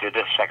better. And she did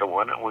a second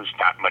one. It was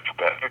not much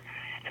better.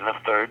 And the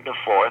third and the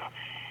fourth.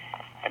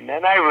 And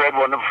then I read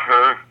one of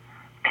her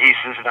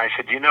pieces, and I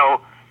said, you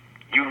know,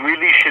 you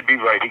really should be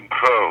writing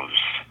prose.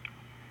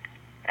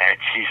 And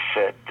she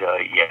said,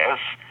 yes.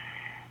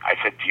 I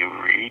said, do you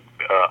read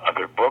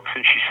other books?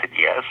 And she said,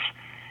 yes.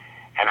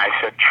 And I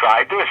said,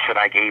 try this. And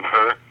I gave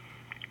her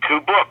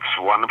 2 books.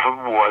 One of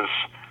them was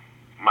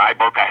my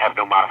book, I Have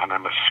No Mouth and I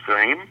Must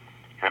Scream,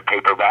 in a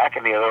paperback.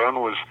 And the other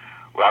one was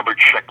Robert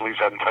Sheckley's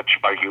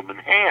Untouched by Human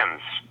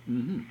Hands.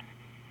 Mm-hmm.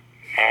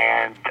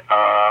 And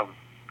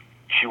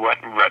she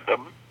went and read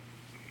them.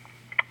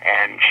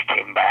 And she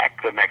came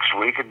back the next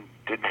week and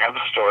didn't have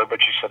a story,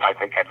 but she said, I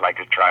think I'd like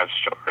to try a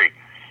story.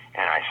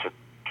 And I said,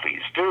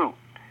 please do.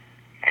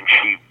 And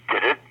she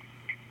did it,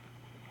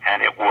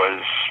 and it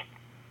was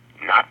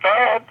not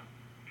bad.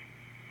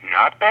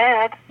 Not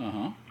bad.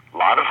 Uh-huh. A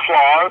lot of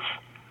flaws,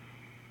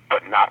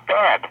 but not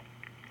bad.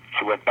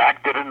 She went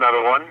back, did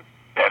another one,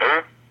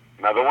 better,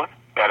 another one,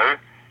 better,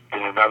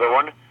 did another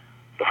one.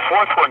 The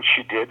 4th one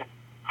she did,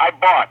 I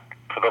bought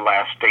for the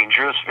last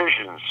Dangerous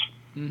Visions,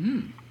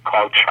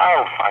 called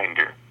Child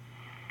Finder,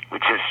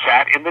 which has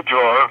sat in the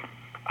drawer,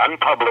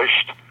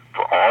 unpublished,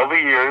 for all the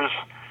years.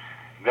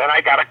 Then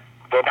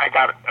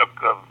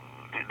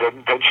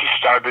she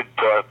started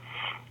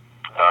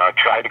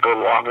trying to go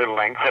longer in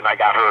length, and I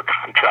got her a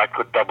contract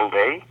with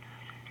Doubleday,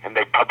 and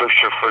they published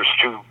her first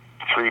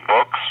 3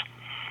 books.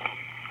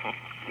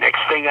 Next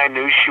thing I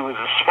knew, she was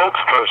a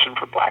spokesperson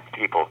for black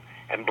people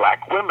and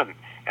black women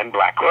and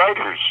black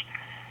writers,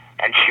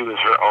 and she was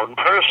her own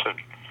person.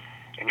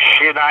 And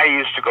she and I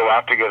used to go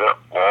out together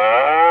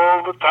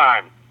all the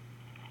time.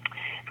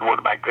 And one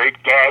of my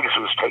great gags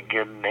was taking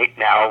in Nate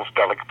Nowell's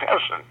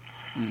Delicatessen,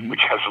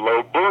 which has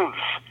low booths,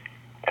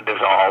 and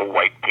there's all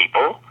white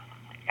people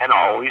and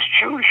always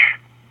Jewish.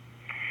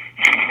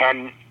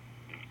 And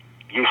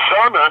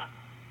Usona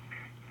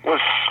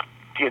was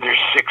either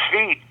 6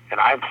 feet, and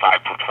I'm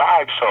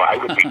 5'5", so I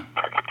would be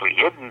practically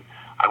hidden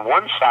on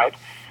one side,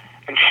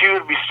 and she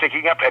would be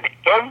sticking up at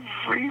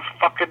every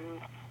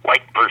fucking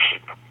white person.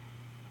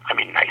 I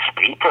mean, nice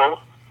people,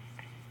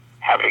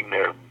 having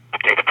their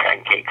potato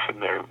pancakes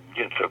and their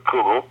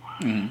cool,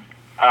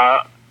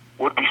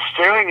 would be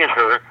staring at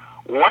her,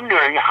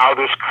 wondering how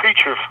this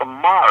creature from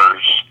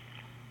Mars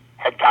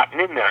had gotten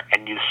in there.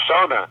 And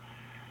Usona,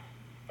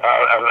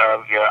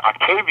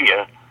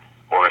 Octavia,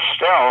 or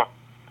Estelle,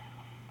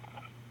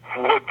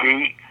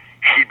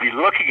 she'd be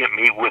looking at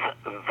me with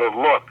the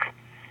look,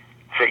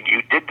 saying,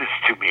 "You did this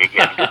to me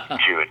again,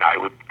 didn't you?" And I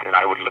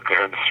would look at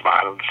her and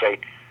smile and say,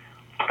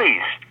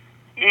 "Please,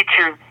 eat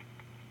your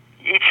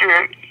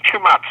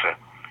matzah."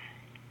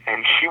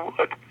 And she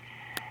would.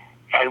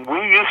 And we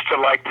used to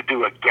like to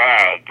do a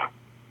gag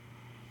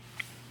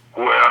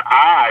where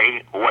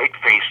I,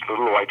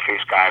 little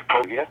white-faced guy, I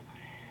told you,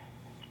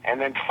 and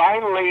then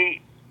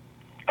finally,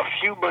 a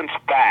few months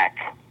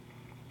back,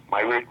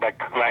 my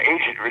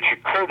agent,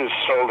 Richard Curtis,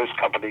 sold his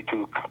company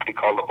to a company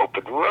called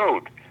Open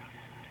Road,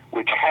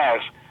 which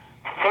has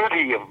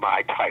 30 of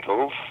my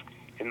titles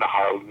in the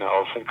Harlan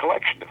Ellison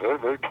collection. They're very,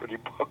 very pretty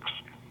books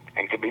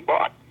and can be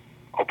bought.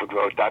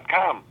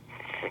 OpenRoad.com.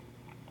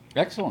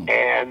 Excellent.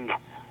 And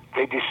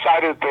they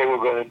decided they were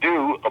going to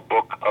do a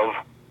book of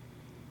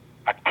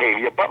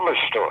Octavia Butler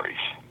stories.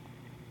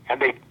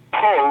 And they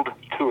pulled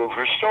 2 of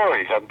her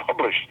stories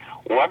unpublished,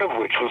 one of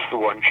which was the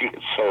one she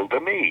had sold to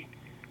me.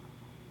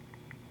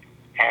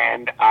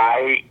 And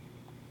I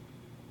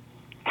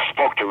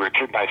spoke to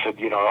Richard, and I said,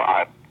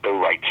 the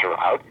rights are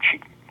out,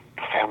 and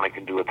the family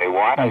can do what they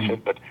want. I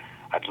said, but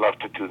I'd love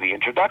to do the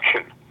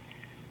introduction.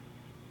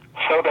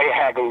 So they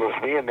haggled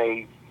with me, and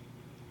they,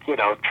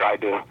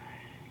 tried to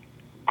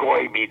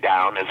goy me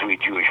down, as we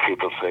Jewish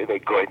people say. They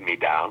goyed me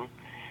down.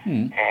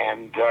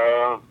 And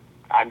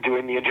I'm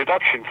doing the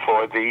introduction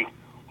for the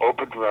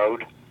Open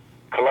Road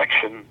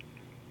collection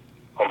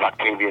of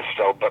Octavia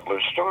Stell Butler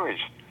stories.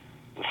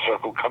 The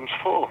circle comes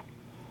full.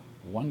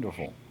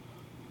 Wonderful.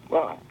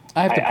 Well,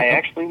 I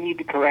actually need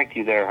to correct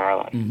you there,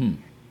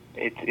 Harlan.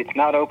 It's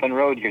not Open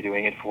Road you're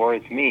doing it for,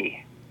 it's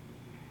me.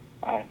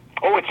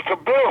 It's for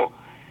Bill.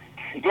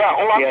 Yeah,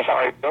 I'm yes.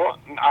 Sorry, Bill.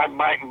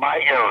 My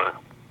error.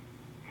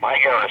 My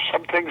error.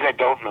 Some things I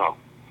don't know.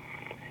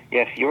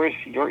 Yes,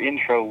 your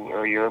intro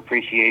or your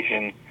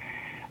appreciation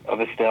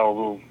of Estelle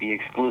will be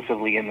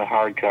exclusively in the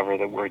hardcover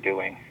that we're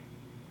doing.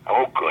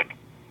 Oh, good.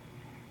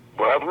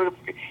 Wherever,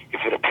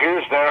 if it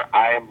appears there,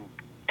 I am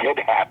dead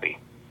happy.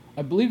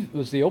 I believe,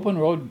 was the Open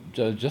Road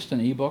just an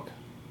ebook?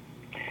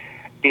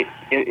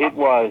 It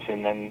was,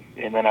 and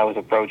then I was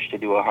approached to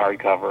do a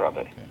hardcover of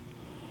it. Okay.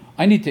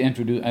 I need to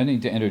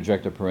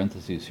interject a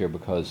parenthesis here,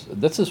 because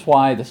this is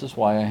why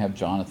I have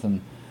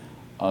Jonathan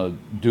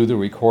do the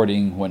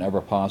recording whenever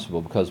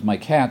possible, because my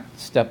cat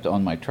stepped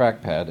on my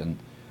trackpad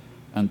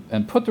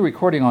and put the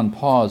recording on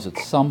pause at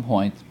some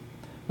point,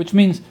 which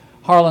means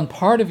Harlan,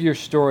 part of your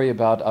story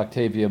about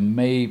Octavia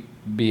may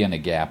be in a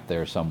gap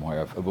there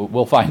somewhere.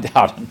 We'll find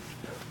out and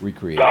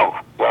recreate it. Oh,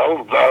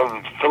 well,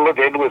 fill it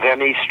in with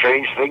any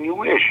strange thing you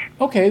wish.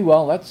 Okay,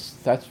 well, that's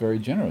very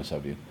generous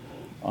of you.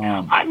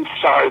 I'm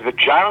sorry that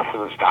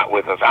Jonathan is not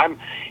with us. I'm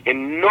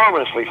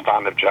enormously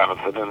fond of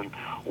Jonathan, and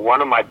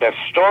one of my best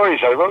stories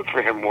I wrote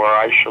for him were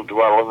I Shall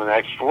Dwell in the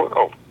Next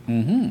World.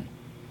 Mm-hmm.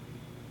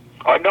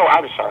 Oh, no,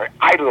 I'm sorry,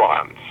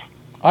 Eidolons.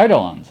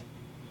 Eidolons.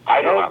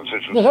 Eidolons,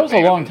 which was No, that was the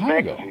a name long of his time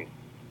ago. magazine.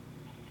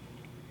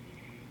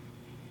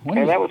 When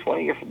And was- that was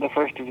one of the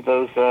first of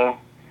those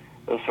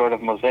sort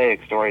of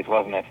mosaic stories,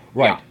 wasn't it?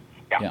 Right.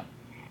 Yeah.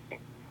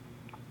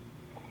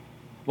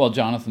 Well,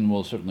 Jonathan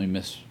will certainly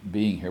miss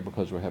being here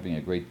because we're having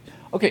a great...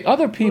 Okay,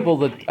 other people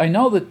that... I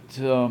know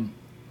that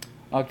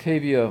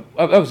Octavia...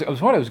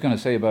 what I was going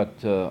to say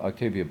about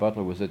Octavia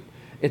Butler was that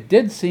it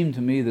did seem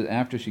to me that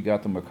after she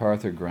got the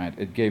MacArthur grant,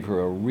 it gave her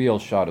a real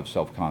shot of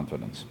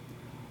self-confidence.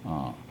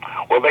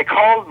 Well, they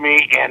called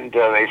me and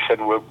they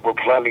said, we're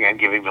planning on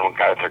giving the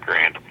MacArthur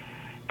grant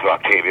to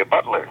Octavia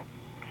Butler.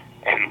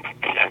 And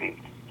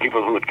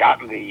people who had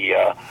gotten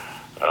the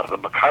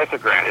MacArthur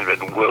grant had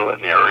been Will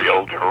and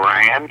Ariel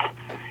Durant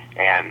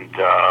and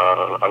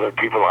other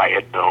people I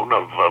had known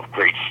of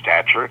great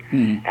stature.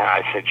 Mm-hmm. And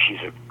I said, she's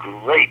a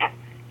great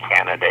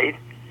candidate.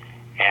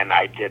 And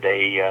I did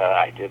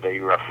a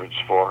reference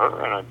for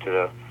her, and I did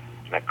an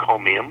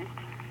encomium,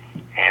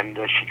 and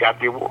she got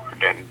the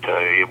award. And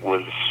it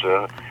was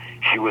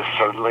she was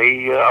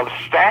certainly of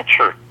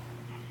stature.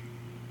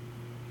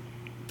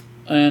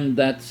 And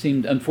that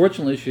seemed...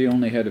 Unfortunately, she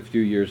only had a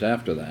few years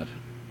after that.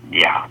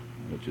 Yeah.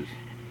 Which is...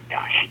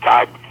 Yeah, she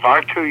died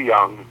far too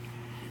young,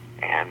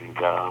 and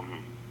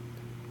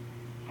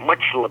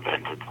much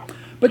lamented.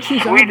 But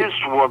she's...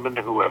 Sweetest woman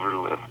who ever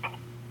lived.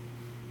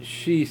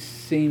 She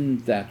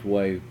seemed that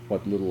way,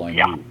 what little I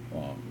Yeah. knew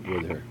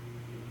with her.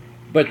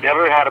 But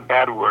Never had a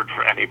bad word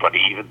for anybody,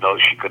 even though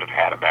she could have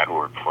had a bad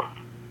word for them.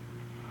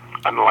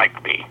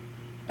 Unlike me.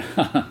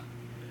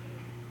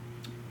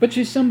 but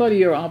she's somebody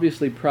you're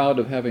obviously proud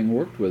of having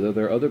worked with. Are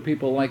there other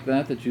people like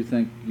that you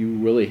think you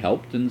really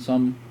helped in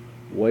some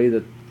way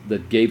that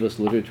gave us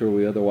literature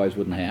we otherwise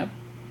wouldn't have?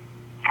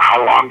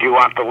 How long do you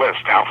want the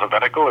list?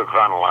 Alphabetical or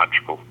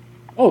chronological?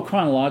 Oh,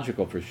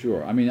 chronological for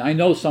sure. I mean, I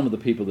know some of the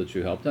people that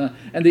you helped, and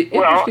the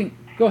Well, interesting.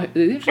 Go ahead.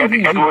 The interesting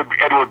thing is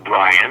Edward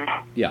Bryant,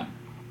 yeah.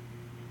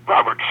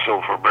 Robert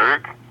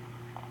Silverberg,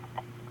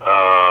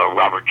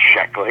 Robert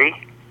Sheckley,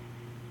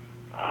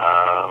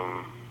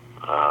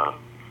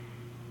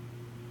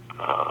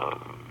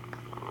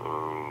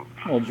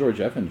 Well, George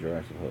Effinger,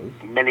 I suppose.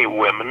 many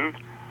women,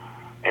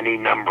 any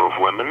number of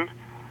women,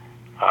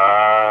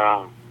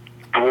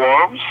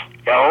 dwarves,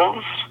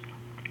 elves,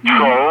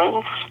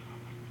 trolls,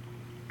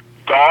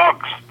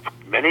 dogs,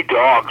 many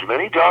dogs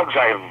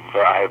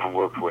I have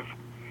worked with.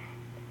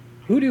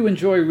 Who do you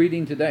enjoy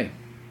reading today?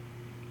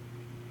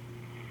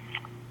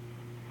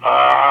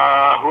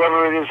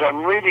 Whoever it is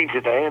I'm reading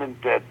today, and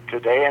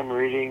today I'm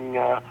reading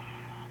a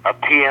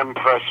PM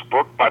Press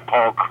book by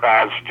Paul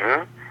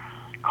Krasner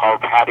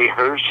called Patty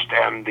Hearst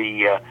and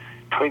the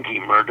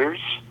Twinkie Murders.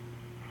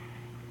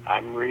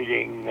 I'm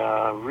rereading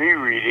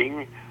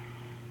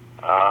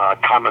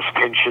Thomas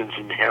Pynchon's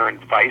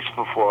Inherent Vice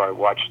before I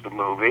watched the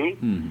movie.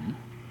 Mm-hmm.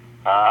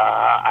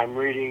 I'm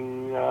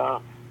reading,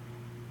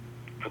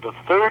 for the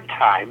third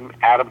time,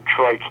 Adam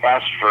Troy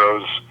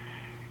Castro's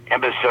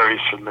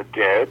Emissaries from the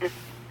Dead,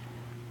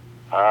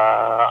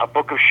 a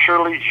book of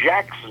Shirley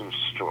Jackson's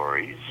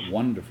stories,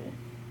 Wonderful.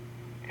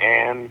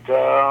 and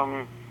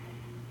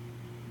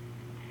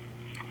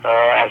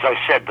as I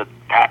said, the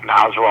Patton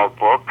Oswalt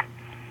book,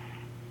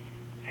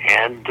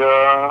 and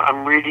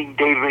I'm reading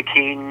Dave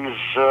McKean's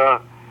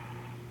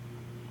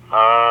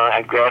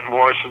and Grant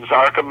Morrison's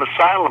Arkham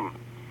Asylum,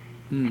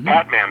 Mm-hmm.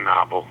 Batman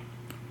novel.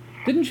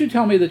 Didn't you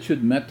tell me that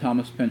you'd met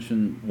Thomas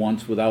Pynchon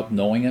once without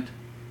knowing it?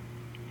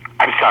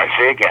 I'm sorry,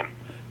 say again.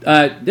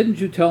 Didn't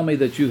you tell me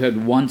that you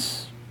had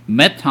once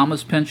met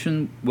Thomas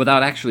Pynchon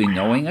without actually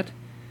knowing it?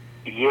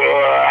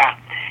 Yeah,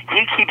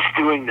 he keeps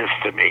doing this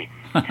to me.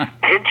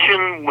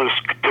 Pynchon was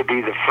to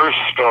be the first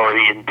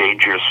story in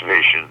Dangerous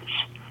Visions.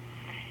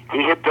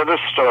 He had done a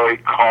story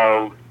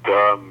called,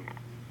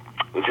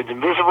 it was an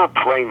Invisible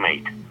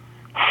Playmate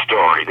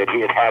story that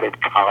he had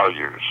at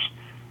Collier's.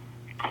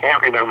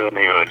 Can't remember the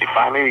name of it. He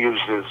finally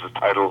used it as the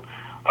title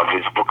of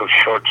his book of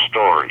short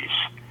stories.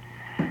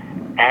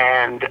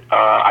 And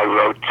I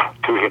wrote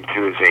to him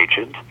through his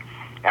agent,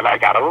 and I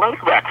got a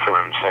letter back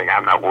from him saying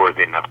I'm not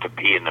worthy enough to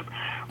be in the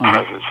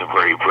presence of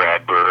Ray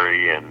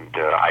Bradbury and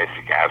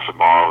Isaac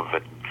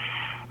Asimov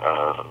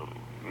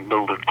and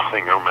Mildred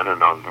Singerman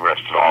and all the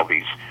rest of all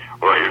these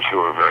writers who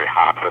were very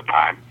hot at the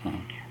time.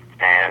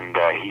 And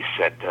he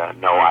said,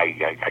 no, I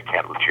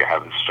can't let you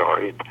have the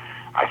story. And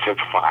I said,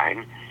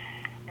 fine.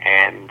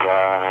 And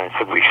I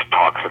said, we should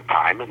talk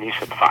sometime. And he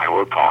said, fine,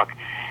 we'll talk.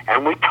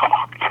 And we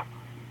talked.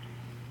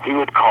 He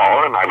would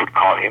call, and I would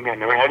call him. I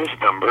never had his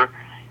number.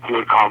 He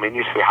would call me, and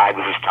he'd say, hi,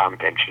 this is Tom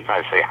Pynchon.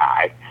 I'd say,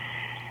 hi.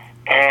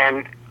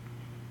 And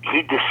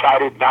he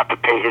decided not to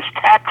pay his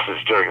taxes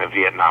during the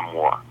Vietnam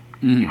War.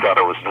 You thought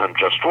it was an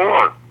unjust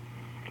war.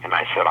 And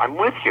I said, I'm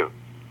with you.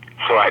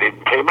 So I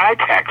didn't pay my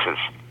taxes.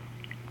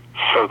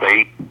 So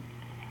they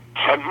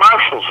sent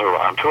marshals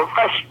around to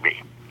arrest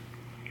me.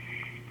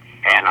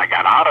 And I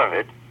got out of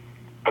it.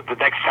 But the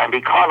next time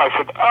he called, I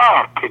said,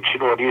 oh,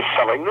 Pinchin, what are you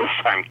selling this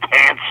time?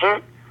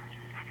 Cancer?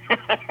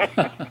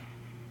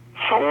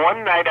 So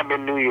one night I'm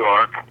in New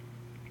York,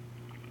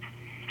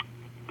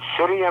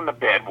 sitting on the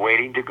bed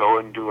waiting to go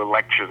and do a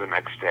lecture the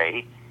next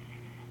day.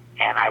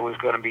 And I was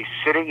going to be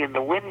sitting in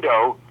the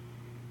window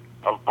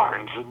of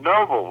Barnes &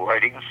 Noble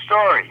writing a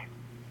story,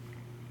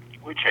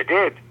 which I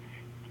did.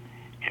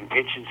 And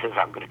Pinchin says,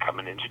 I'm going to come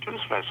and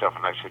introduce myself.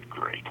 And I said,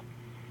 great.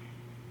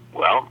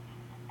 Well,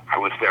 I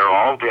was there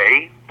all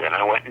day. Then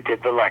I went and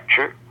did the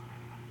lecture,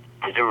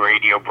 did a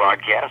radio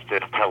broadcast,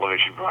 did a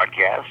television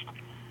broadcast,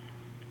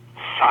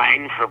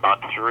 signed for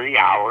about 3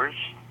 hours.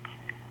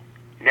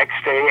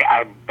 Next day,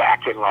 I'm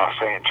back in Los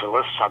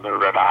Angeles on the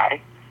red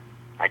eye.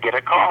 I get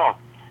a call,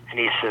 and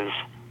he says,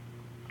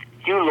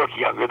 you look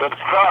younger than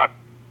I thought.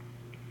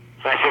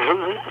 So I said,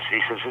 who's this?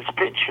 He says, it's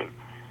Pinchin.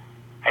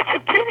 I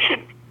said,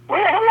 Pinchin,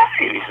 where the hell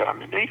are you? He said,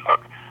 I'm in New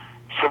York.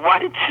 I said, why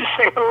didn't you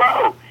say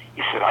hello?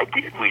 He said, I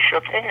did. We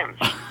shook hands.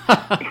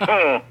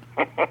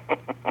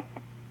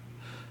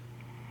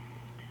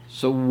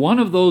 So one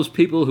of those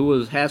people who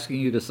was asking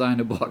you to sign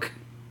a book.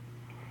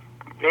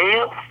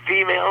 Male,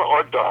 female,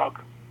 or dog,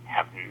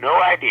 have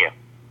no idea.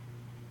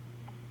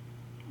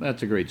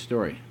 That's a great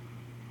story.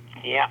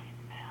 Yeah.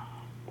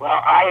 Well,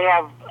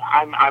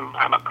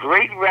 I'm a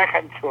great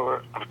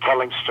raconteur of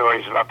telling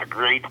stories about the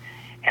great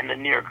and the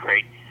near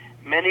great.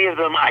 Many of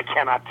them I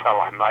cannot tell.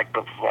 I'm like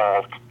the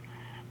vault.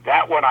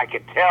 That one I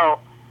can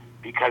tell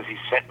because he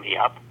set me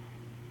up,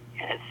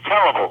 and it's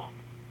tellable.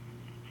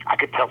 I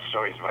could tell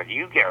stories about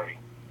you, Gary.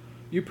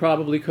 You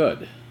probably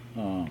could.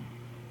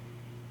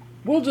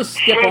 We'll just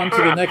skip on to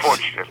the next.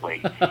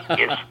 Unfortunately,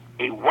 is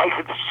a wife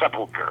of the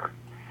sepulchre.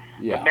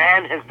 Yeah. The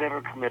man has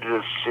never committed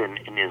a sin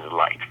in his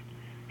life.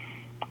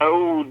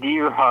 Oh,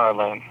 dear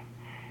Harlan,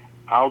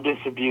 I'll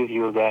disabuse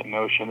you of that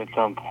notion at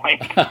some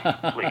point.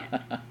 Please.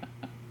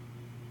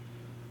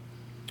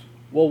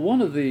 Well,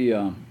 one of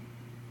the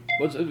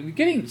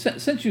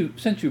since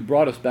you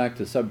brought us back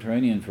to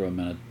Subterranean for a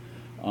minute,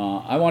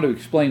 I want to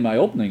explain my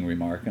opening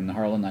remark, and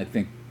Harlan, I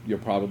think you'll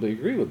probably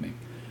agree with me,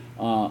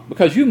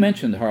 because you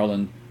mentioned,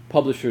 Harlan,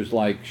 publishers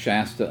like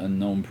Shasta and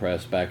Gnome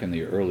Press back in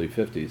the early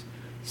 50s,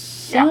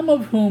 some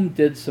of whom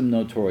did some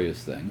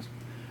notorious things,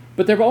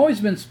 but there have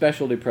always been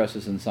specialty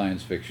presses in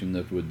science fiction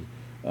that would,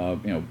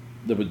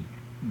 that would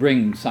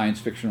bring science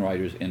fiction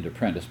writers into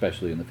print,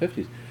 especially in the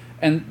 50s.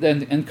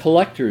 And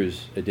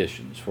collector's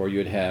editions where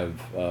you'd have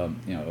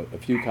a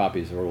few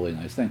copies of a really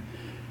nice thing.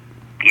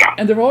 Yeah.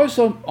 And there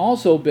have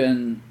also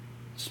been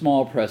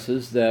small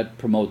presses that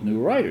promote new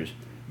writers.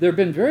 There have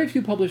been very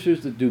few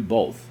publishers that do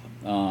both.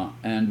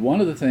 And one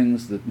of the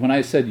things that, when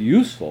I said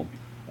useful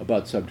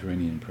about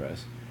Subterranean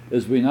Press,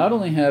 is we not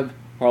only have,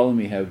 Harlan,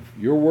 we have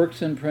your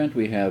works in print,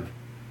 we have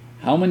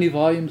how many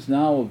volumes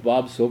now of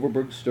Bob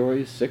Silverberg's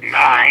stories? 6?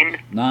 9.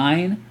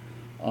 9?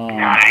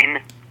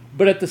 9.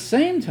 But at the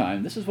same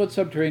time, this is what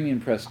Subterranean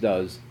Press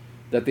does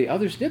that the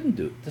others didn't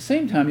do. At the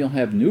same time, you'll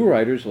have new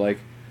writers like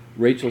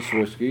Rachel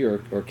Swirsky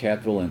or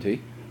Kat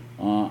Valenti.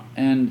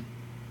 And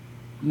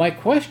my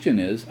question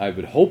is, I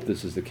would hope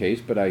this is the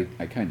case, but I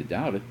kind of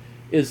doubt it,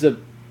 is that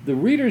the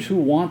readers who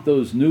want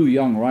those new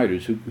young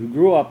writers who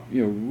grew up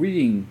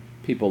reading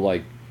people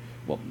like,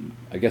 well,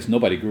 I guess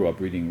nobody grew up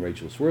reading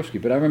Rachel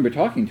Swirsky, but I remember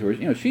talking to her.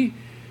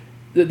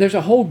 There's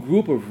a whole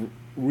group of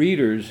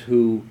readers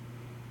who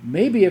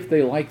maybe if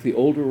they like the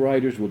older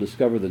writers will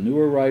discover the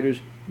newer writers.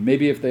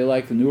 Maybe if they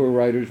like the newer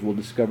writers will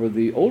discover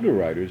the older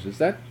writers. Is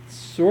that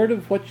sort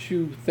of what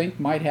you think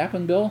might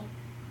happen, Bill?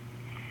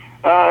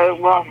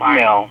 Well,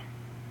 no.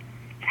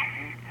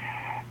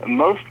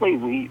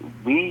 Mostly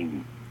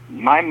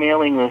my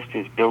mailing list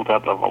is built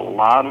up of a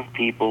lot of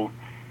people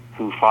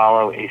who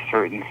follow a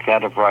certain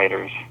set of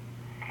writers,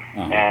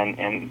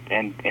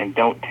 and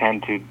don't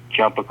tend to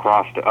jump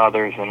across to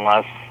others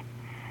unless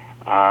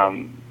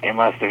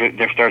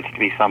there starts to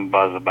be some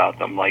buzz about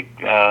them. Like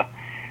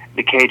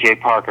the K.J.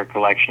 Parker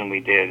collection we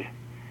did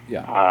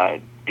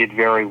did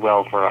very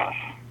well for us.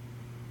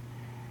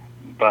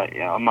 But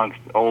amongst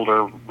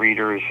older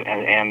readers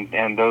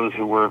and those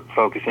who were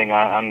focusing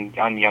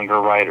on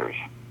younger writers.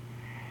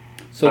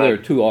 So there are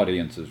two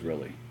audiences,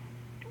 really.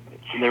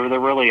 There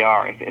really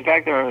are. In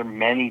fact, there are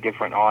many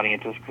different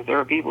audiences because there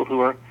are people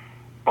who are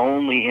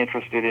only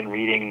interested in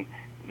reading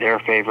their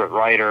favorite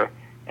writer,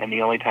 and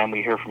the only time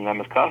we hear from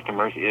them as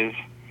customers is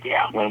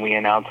when we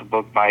announce a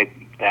book by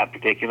that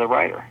particular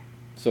writer.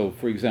 So,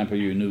 for example,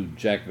 you knew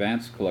Jack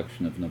Vance's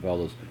collection of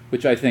novellas,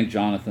 which I think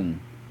Jonathan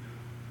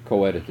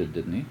co-edited,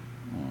 didn't he?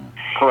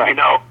 Correct.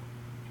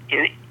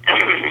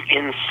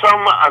 In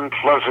some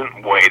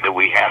unpleasant way that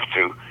we have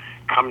to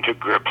come to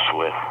grips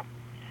with,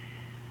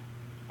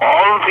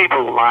 all the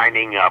people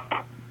lining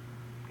up,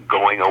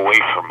 going away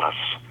from us,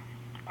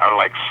 are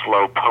like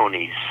slow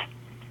ponies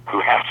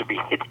who have to be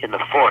hit in the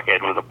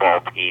forehead with a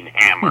ball-peen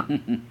hammer.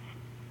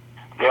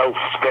 They'll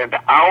spend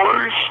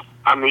hours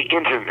on the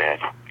internet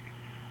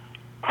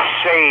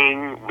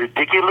saying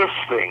ridiculous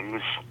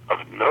things of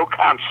no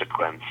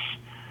consequence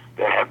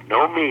that have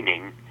no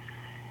meaning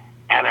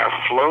and are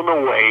flown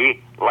away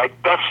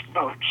like dust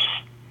motes.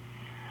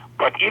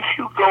 But if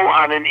you go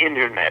on an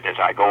internet, as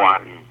I go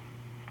on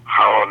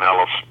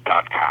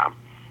HarlanEllis.com,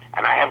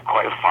 and I have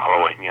quite a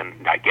following,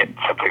 and I get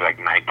something like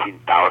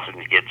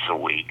 19,000 hits a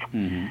week,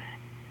 Mm-hmm.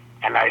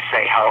 and I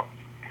say how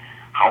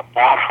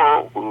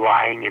awful,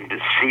 lying, and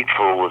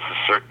deceitful was a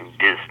certain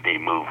Disney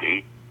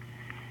movie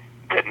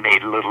that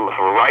made little of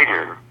a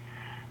writer,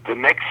 the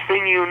next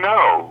thing you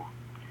know,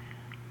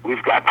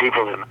 we've got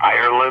people in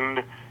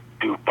Ireland,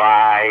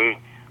 Dubai,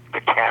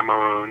 the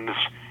Cameroons,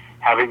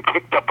 having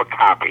picked up a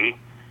copy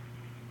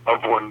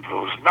of one of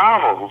those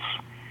novels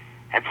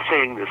and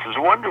saying this is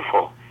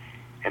wonderful,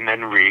 and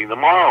then reading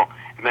them all,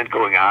 and then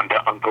going on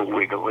to Uncle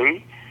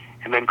Wiggily,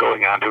 and then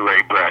going on to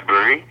Ray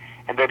Bradbury,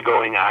 and then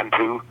going on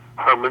to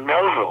Herman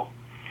Melville.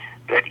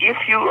 That if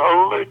you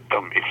alert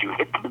them, if you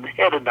hit them in the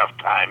head enough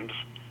times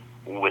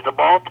with a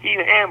ball-peen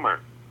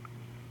hammer,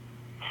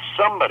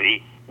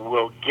 somebody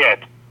will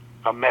get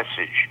a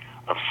message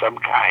of some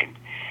kind.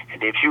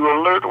 And if you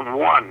alert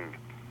one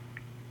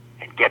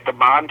and get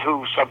them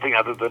onto something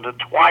other than a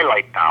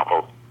Twilight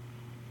novel,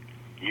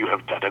 you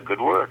have done a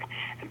good work.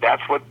 And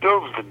that's what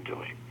Bill's been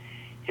doing.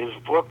 His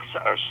books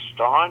are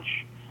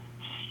staunch,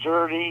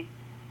 sturdy,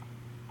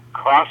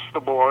 across the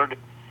board.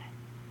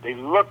 They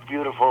look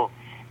beautiful,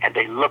 and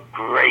they look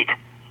great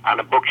on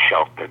a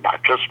bookshelf. They're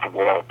not just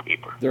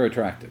wallpaper. They're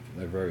attractive.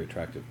 They're very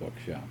attractive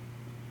books, yeah.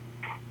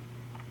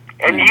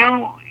 And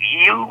you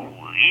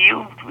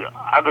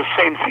are the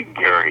same thing,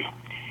 Gary.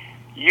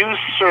 You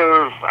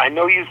serve, I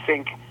know you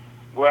think,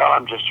 well,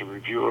 I'm just a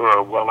reviewer,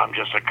 or well, I'm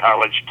just a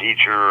college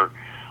teacher, or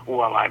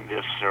well, I'm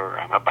this, or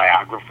I'm a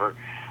biographer.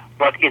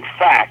 But in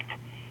fact,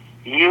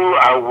 you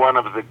are one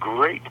of the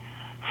great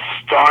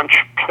staunch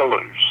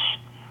pillars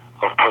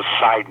of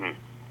Poseidon.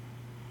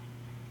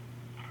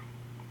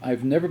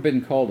 I've never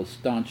been called a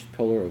staunch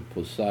pillar of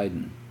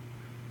Poseidon.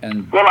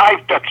 And well,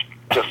 I've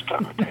just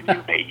done it,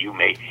 and you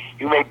may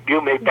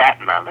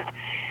batten on it.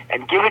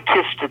 And give a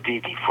kiss to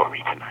Dee Dee for me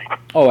tonight.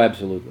 oh,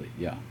 absolutely,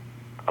 yeah.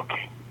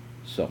 Okay.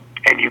 So,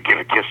 And you give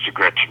a kiss to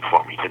Gretchen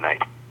for me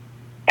tonight.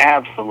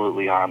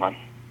 Absolutely, Harlan.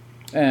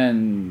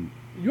 and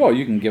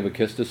you can give a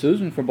kiss to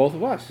Susan for both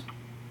of us.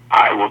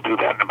 I will do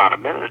that in about a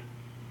minute.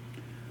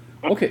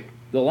 Okay,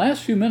 the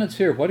last few minutes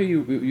here, what are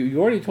you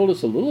already told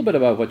us a little bit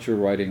about what you're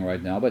writing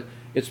right now, but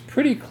it's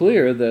pretty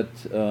clear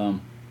that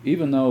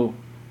even though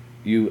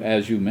you,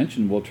 as you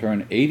mentioned, will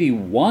turn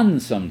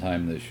 81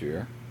 sometime this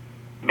year.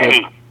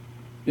 May.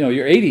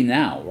 You're 80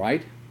 now,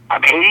 right?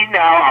 I'm 80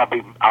 now.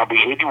 I'll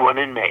be 81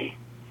 in May.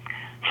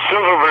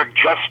 Silverberg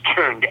just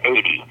turned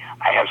 80.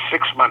 I have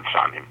 6 months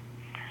on him.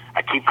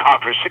 I keep calling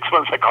for 6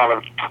 months. I call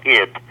him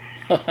kid.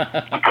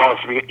 He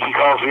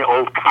calls me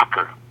old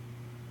cocker.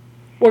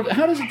 Well,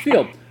 how does it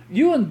feel?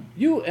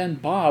 You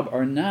and Bob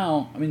are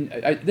now. I mean,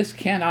 this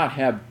cannot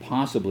have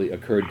possibly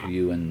occurred to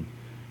you in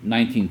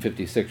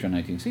 1956 or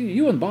 1960.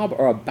 You and Bob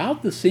are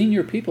about the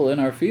senior people in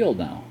our field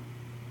now.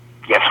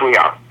 Yes, we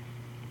are.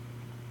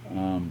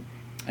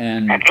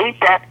 And ain't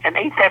that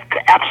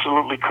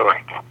absolutely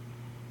correct?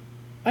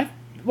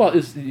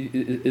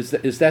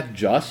 Is that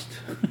just?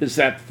 Is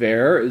that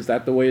fair? Is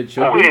that the way it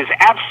should Oh, be? it is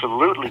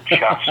absolutely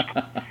just.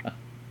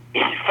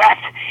 In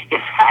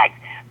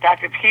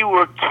fact, if he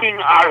were King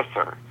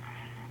Arthur,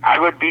 I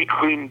would be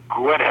Queen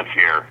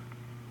Guinevere,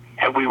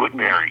 and we would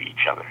marry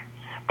each other.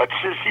 But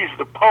since he's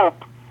the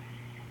Pope,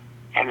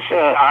 and since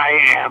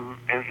I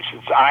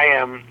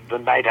am the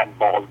knight on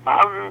Bald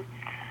Mountain,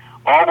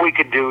 all we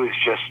can do is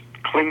just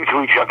cling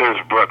to each other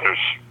as brothers.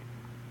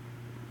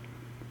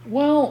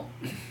 Well,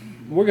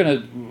 we're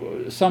going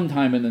to,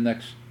 sometime in the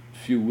next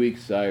few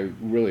weeks, I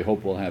really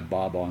hope we'll have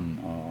Bob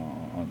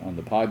on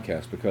the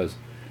podcast, because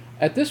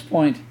at this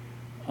point,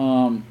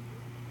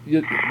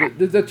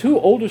 the two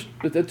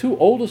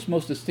oldest,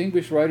 most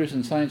distinguished writers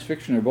in science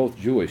fiction are both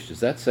Jewish.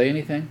 Does that say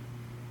anything?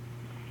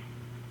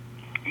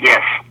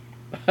 Yes.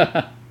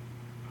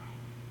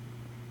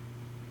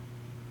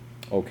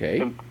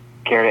 Okay.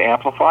 Care to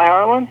amplify,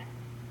 Harlan?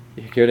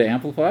 You care to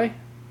amplify?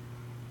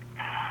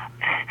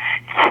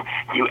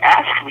 You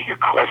ask me a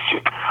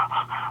question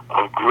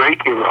of great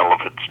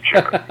irrelevance,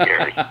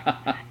 Gary.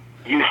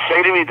 You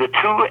say to me the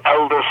two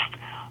eldest,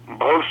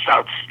 most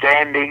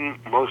outstanding,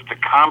 most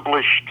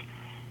accomplished,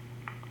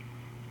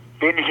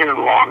 been here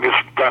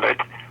longest, done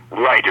it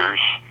writers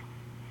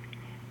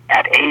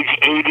at age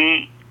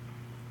 80,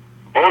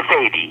 both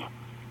 80,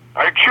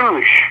 are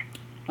Jewish.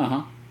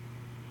 Uh-huh.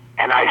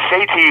 And I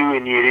say to you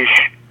in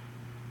Yiddish,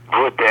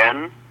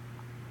 Voden.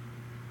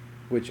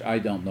 Which I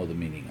don't know the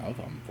meaning of,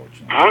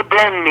 unfortunately.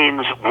 Voden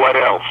means what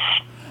else?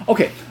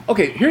 Okay,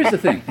 here's the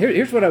thing.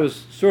 Here's what I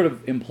was sort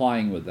of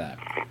implying with that,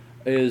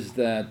 is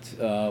that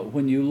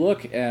when you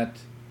look at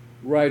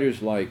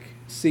writers like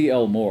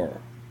C.L.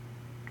 Moore,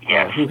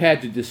 Yes. who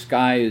had to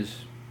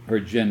disguise her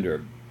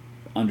gender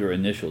under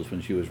initials when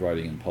she was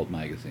writing in pulp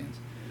magazines,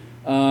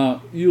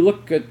 you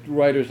look at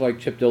writers like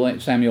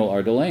Samuel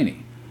R.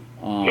 Delany,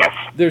 Yes.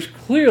 There's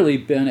clearly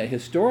been a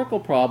historical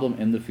problem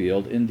in the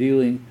field in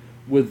dealing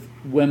with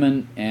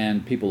women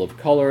and people of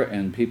color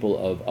and people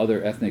of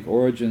other ethnic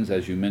origins,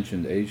 as you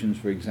mentioned, Asians,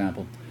 for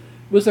example.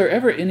 Was there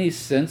ever any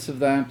sense of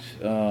that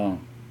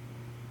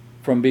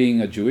from being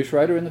a Jewish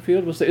writer in the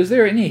field? Is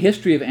there any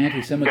history of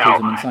anti-Semitism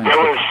in science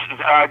fiction?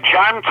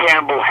 John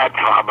Campbell had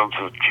problems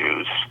with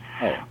Jews,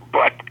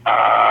 but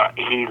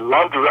he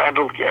loved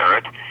Randall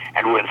Garrett,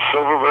 and when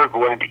Silverberg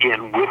went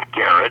in with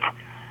Garrett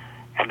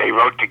and they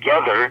wrote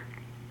together,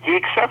 he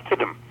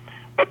accepted him.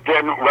 But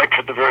then, right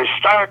at the very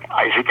start,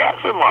 Isaac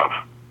Asimov.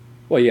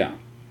 Well, yeah.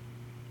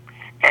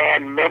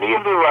 And many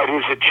of the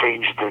writers had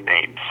changed their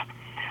names.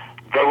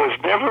 There was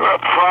never a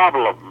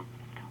problem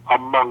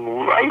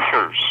among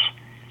writers,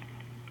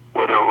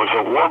 whether it was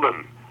a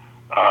woman,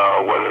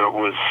 whether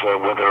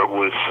it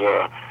was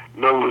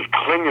Mildred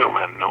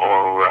Klingerman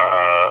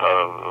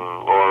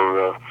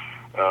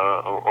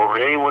or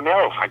anyone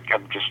else.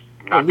 I'm just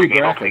not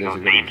thinking of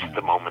names at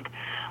the moment.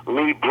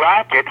 Lee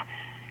Brackett,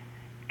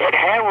 Ed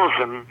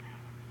Hamilton,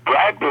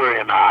 Bradbury,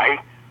 and I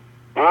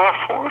were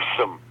a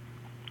foursome.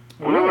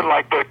 We were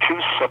like their two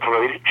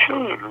separated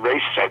children.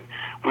 Ray said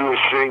we were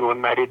sitting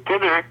one night at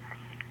dinner,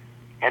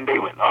 and they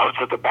went off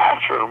to the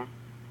bathroom,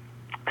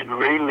 and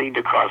Ray leaned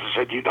across and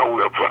said, "You know,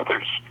 we're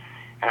brothers."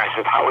 And I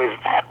said, "How is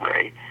that,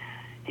 Ray?"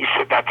 He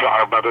said, "That's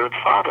our mother and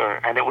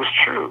father." And it was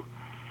true.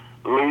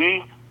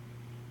 Lee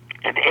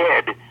and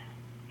Ed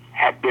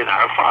had been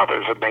our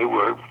fathers, and they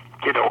were,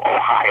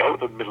 Ohio,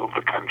 the middle of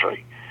the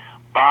country.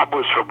 Bob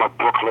was from a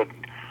Brooklyn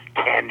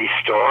candy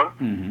store.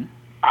 Mm-hmm.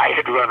 I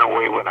had run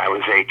away when I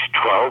was age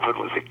 12 and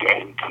was a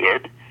gang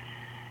kid.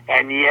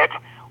 And yet,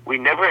 we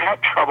never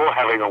had trouble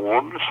having a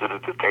woman sit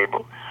at the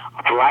table,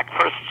 a black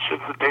person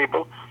sit at the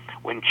table.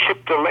 When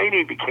Chip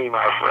Delaney became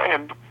our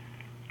friend,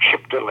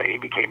 Chip Delaney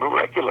became a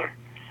regular.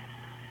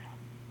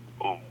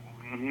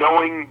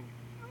 Knowing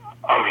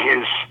of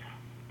his,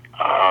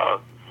 I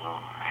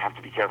have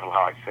to be careful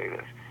how I say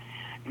this,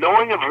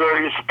 knowing of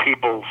various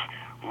people's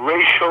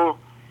racial,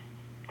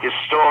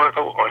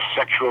 historical, or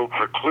sexual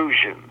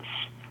preclusions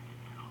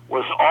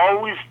was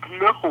always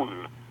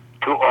known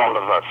to all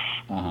of us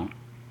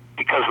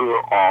because we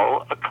were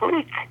all a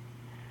clique.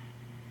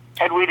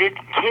 And we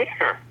didn't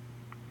care.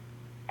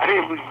 I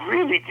mean, we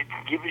really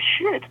didn't give a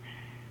shit.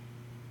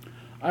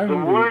 The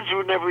words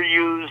were never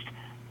used.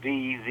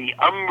 The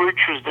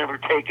umbrage was never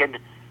taken.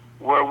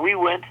 Where we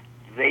went,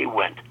 they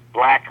went.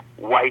 Black,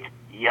 white,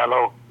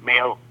 yellow,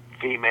 male,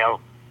 female,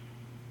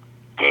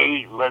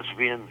 gay,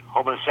 lesbian,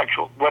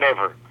 homosexual,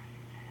 whatever.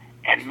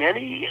 And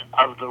many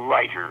of the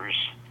writers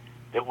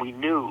that we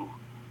knew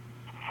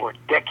for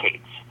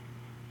decades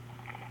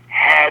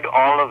had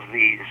all of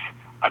these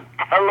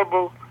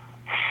untellable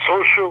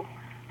social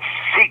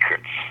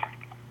secrets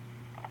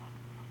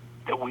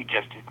that we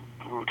just didn't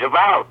root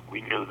about.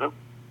 We knew them.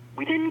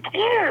 We didn't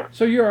care.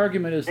 So your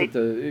argument is that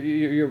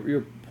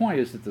your point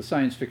is that the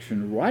science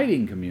fiction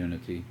writing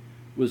community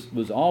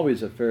was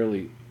always a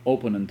fairly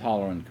open and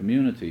tolerant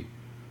community.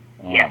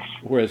 Yes.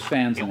 Whereas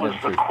fans and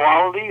editors... It was the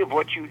quality of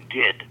what you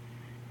did.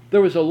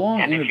 There was a long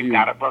interview... And if you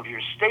got above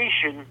your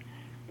station,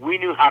 we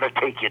knew how to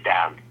take you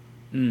down.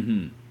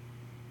 Mm-hmm.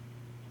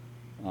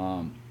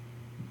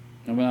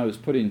 And when I was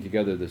putting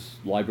together this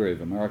Library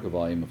of America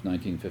volume of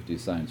 1950s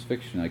science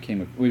fiction,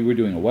 we were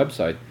doing a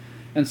website,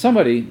 and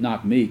somebody,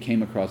 not me,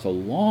 came across a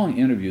long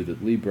interview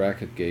that Lee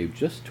Brackett gave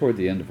just toward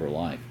the end of her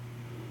life.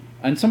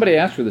 And somebody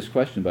asked her this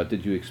question about,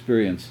 did you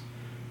experience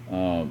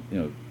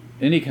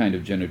any kind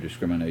of gender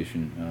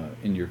discrimination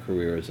in your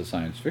career as a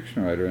science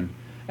fiction writer?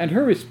 And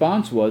her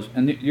response was,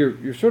 and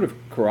you're sort of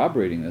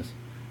corroborating this,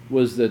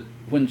 was that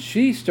when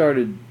she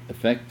started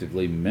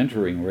effectively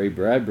mentoring Ray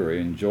Bradbury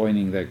and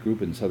joining that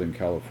group in Southern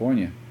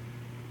California,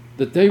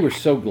 that they were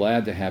so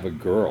glad to have a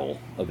girl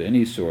of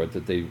any sort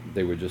that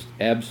they were just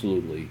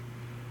absolutely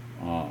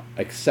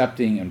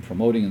accepting and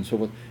promoting and so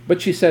forth.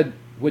 But she said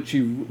when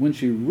she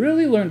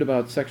really learned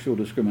about sexual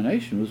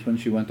discrimination was when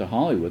she went to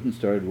Hollywood and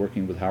started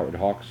working with Howard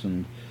Hawks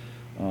and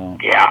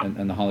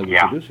the Hollywood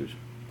producers.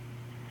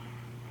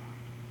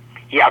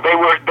 Yeah, they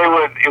were.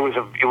 It was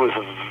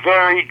a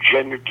very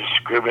gender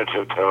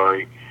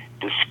discriminatory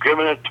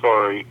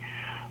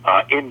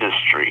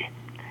industry,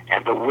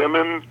 and the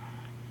women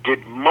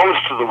did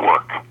most of the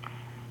work,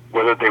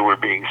 whether they were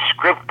being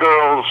script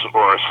girls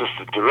or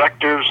assistant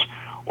directors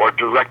or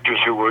directors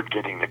who weren't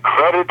getting the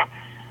credit.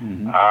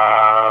 Mm-hmm.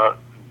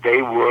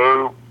 They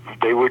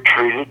were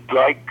treated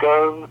like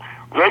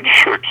red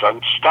shirts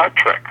on Star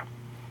Trek.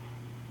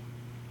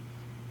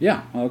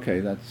 Yeah. Okay,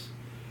 that's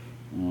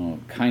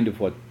kind of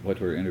what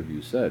her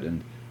interview said,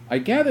 and I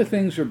gather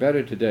things are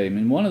better today. I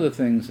mean, one of the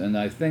things, and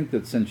I think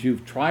that since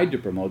you've tried to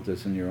promote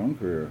this in your own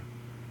career,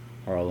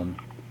 Harlan,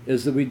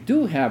 is that we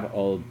do have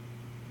a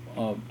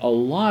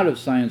lot of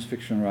science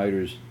fiction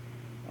writers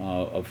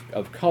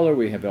of color.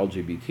 We have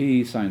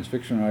LGBT science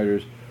fiction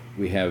writers.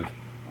 We have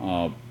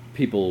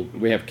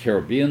we have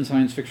Caribbean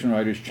science fiction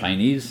writers,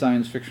 Chinese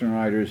science fiction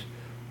writers.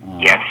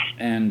 Yes.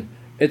 And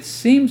it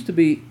seems to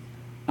be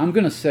I'm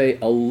going to say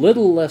a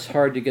little less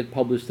hard to get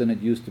published than it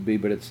used to be,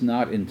 but it's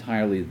not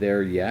entirely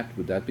there yet.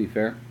 Would that be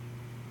fair?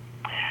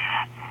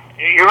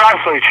 You're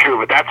absolutely true,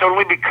 but that's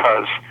only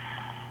because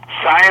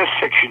science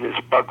fiction is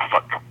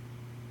bugfuck.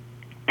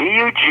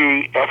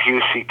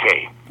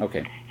 B-U-G-F-U-C-K.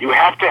 Okay. You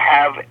have to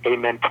have a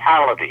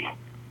mentality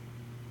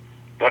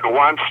that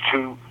wants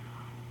to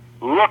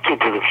look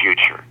into the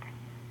future,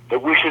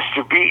 that wishes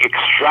to be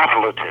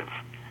extrapolative,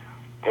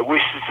 that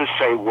wishes to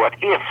say, what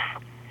if?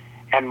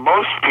 And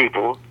most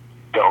people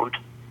don't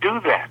do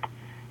that.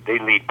 They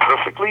lead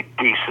perfectly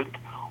decent,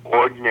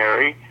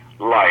 ordinary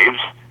lives,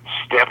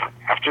 step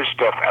after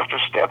step after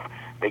step.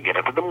 They get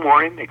up in the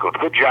morning, they go to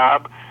the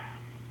job,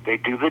 they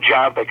do the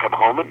job, they come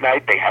home at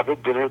night, they have the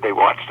dinner, they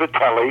watch the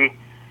telly,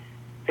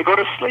 they go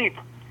to sleep.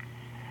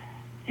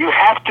 You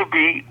have to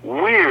be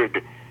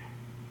weird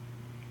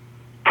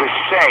to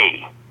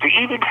say, to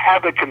even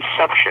have a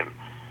conception,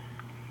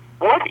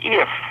 what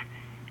if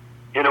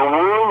in a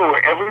world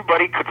where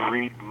everybody could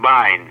read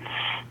minds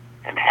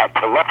and had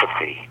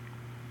telepathy,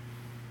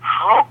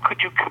 how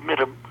could you commit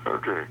a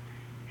murder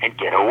and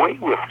get away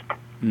with it?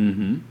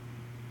 Mm-hmm.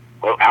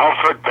 Well,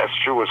 Alfred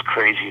Bester was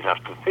crazy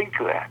enough to think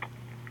that.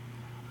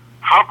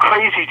 How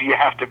crazy do you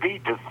have to be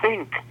to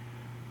think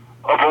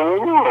of a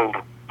world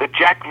that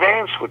Jack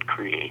Vance would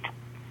create?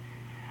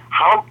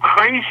 How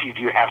crazy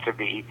do you have to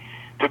be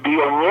a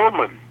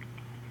woman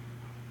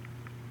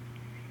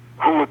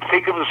who would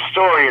think of a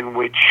story in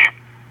which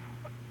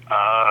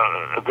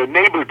the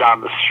neighbor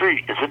down the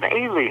street is an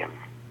alien?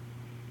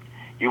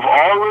 You've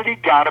already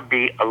got to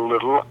be a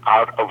little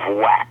out of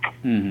whack.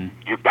 Mm-hmm.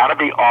 You've got to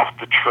be off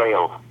the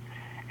trail.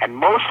 And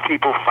most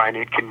people find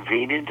it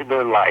convenient in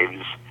their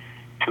lives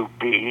to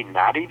be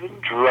not even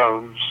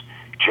drones,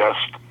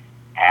 just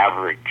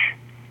average,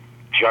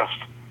 just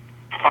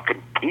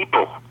fucking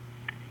people.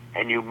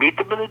 And you meet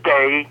them in a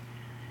day,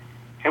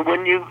 and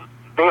when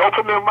they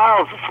open their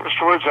mouths, the first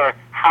words are,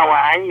 how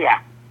are ya?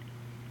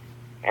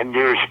 And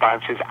your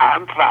response is,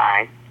 I'm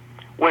fine.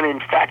 When in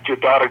fact your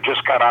daughter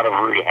just got out of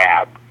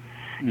rehab.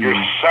 Your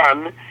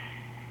son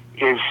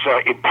is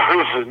in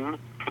prison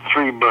for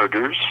 3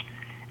 murders,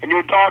 and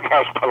your dog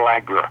has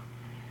pellagra.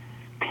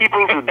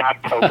 People do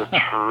not tell the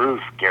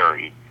truth,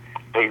 Gary.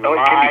 They lie.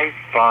 It can be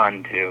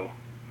fun, too.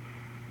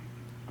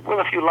 Well,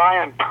 if you lie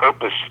on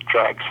purpose to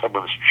drag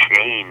someone's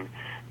chain,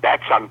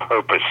 that's on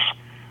purpose.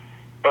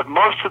 But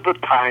most of the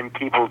time,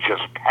 people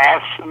just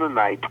pass in the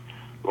night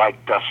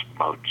like dust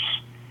motes.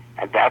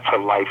 And that's a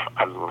life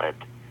unled.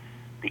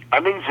 The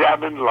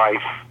unexamined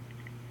life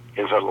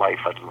is a life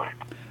unled.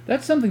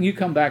 That's something you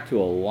come back to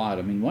a lot.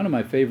 I mean, one of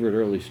my favorite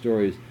early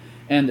stories,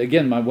 and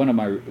again,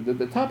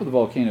 the Top of the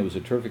Volcano was a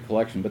terrific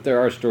collection, but there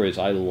are stories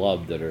I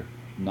love that are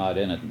not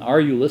in it. And Are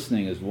You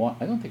Listening is one.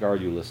 I don't think Are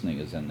You Listening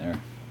is in there.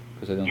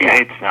 I don't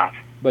think it's not.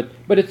 But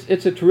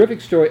it's a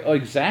terrific story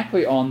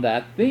exactly on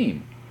that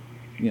theme.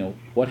 You know,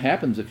 what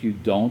happens if you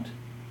don't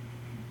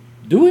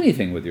do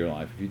anything with your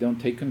life, if you don't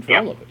take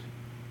control of it?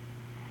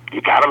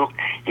 You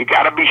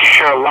gotta be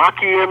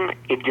Sherlockian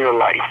in your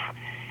life.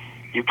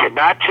 You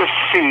cannot just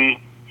see,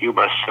 you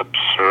must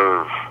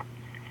observe.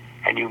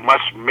 And you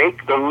must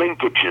make the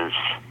linkages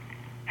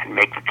and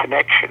make the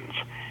connections,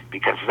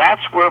 because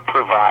that's where it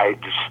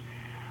provides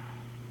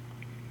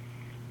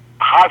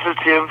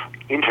positive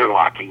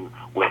interlocking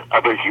with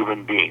other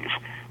human beings,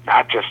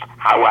 not just,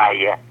 how are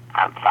you?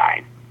 I'm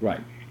fine.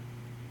 Right.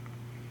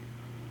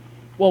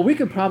 Well, we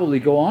could probably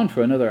go on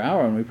for another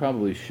hour, and we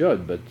probably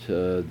should, but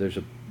there's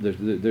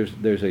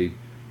a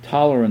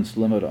tolerance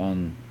limit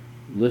on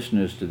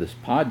listeners to this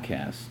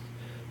podcast.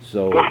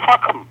 So, well,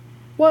 fuck 'em.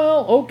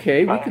 Well,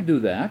 okay, we could do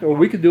that, or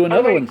we could do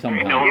another one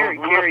sometime.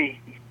 Gary,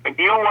 if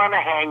you want to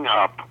hang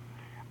up,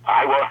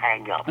 I will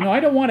hang up. No, I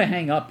don't want to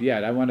hang up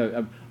yet. I want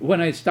to. When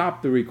I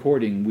stop the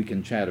recording, we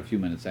can chat a few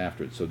minutes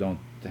after it. So don't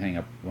hang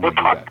up when I do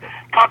that.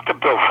 Talk to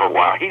Bill for a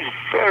while. He's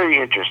very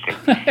interesting.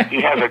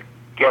 He has a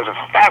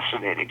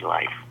fascinating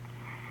life.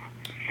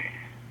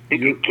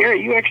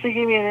 Gary, you actually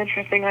gave me an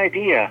interesting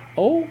idea.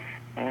 Oh,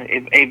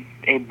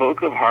 a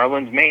book of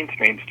Harlan's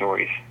mainstream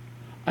stories.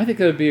 I think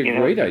that would be a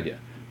great idea,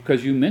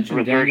 because you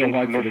mentioned Daniel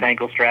Resurgence of Miss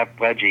Ankle Strap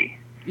Wedgie.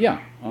 Yeah.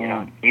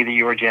 Neither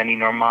your Jenny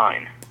nor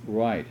mine.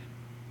 Right.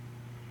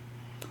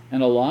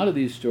 And a lot of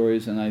these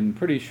stories, and I'm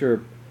pretty sure,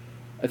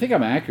 I think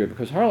I'm accurate,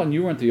 because Harlan,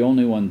 you weren't the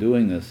only one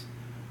doing this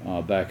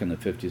back in the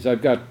 50s.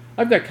 I've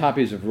got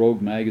copies of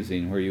Rogue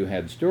magazine where you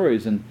had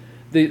stories, and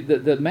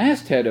the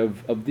masthead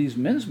of these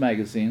men's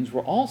magazines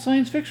were all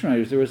science fiction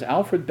writers. There was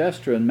Alfred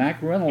Bester and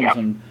Mac Reynolds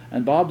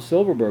and Bob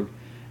Silverberg,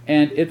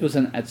 and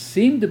it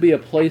seemed to be a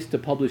place to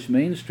publish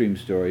mainstream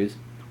stories.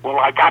 Well,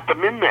 I got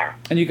them in there.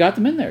 And you got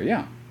them in there,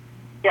 yeah.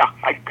 Yeah,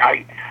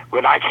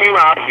 when I came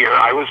out here,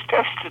 I was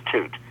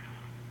destitute.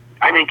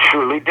 I mean,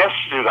 truly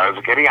destitute. I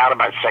was getting out of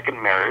my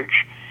second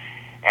marriage,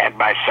 and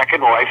my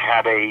second wife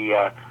had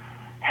a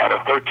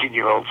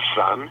 13-year-old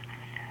son,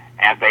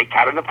 and they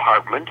got an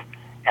apartment,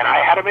 and I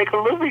had to make a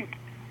living.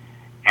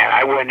 And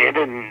I went in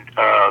and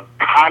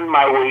conned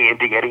my way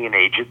into getting an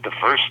agent the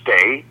first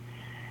day,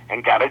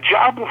 and got a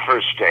job the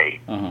first day.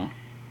 Uh-huh.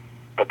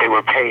 But they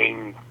were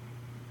paying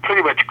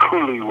pretty much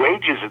coolie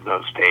wages in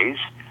those days,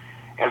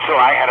 and so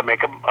I had to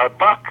make a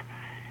buck.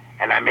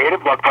 And I made a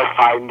buck by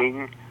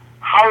finding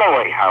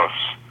Holloway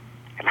House.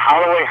 And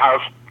Holloway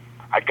House,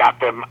 I got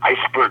them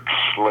Iceberg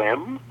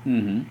Slim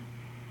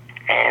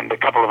and a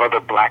couple of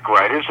other black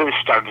writers, and they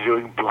started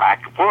doing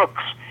black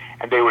books.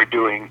 And they were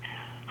doing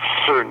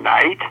Sir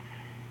Knight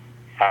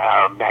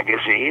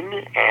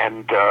magazine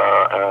and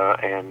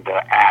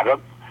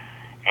Adam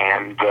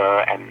and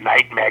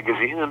Night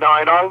magazine and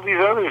all these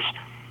others.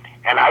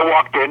 And I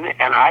walked in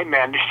and I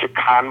managed to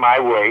con my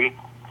way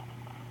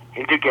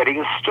into getting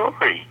a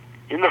story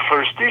in the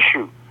first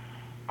issue.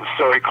 The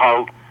story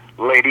called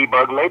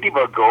Ladybug,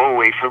 Ladybug, Go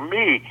Away From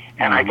Me.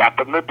 And I got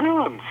them the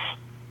Dillons.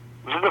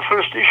 It was in the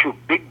first issue,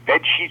 big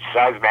bedsheet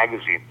size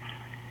magazine.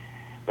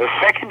 The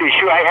second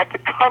issue, I had the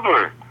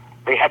cover.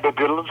 They had the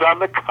Dillons on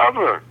the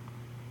cover.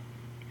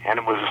 And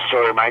it was a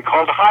story of mine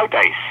called High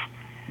Dice.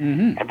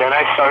 And then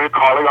I started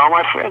calling all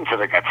my friends.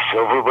 And I got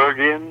Silverberg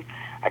in.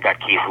 I got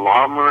Keith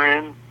Laumer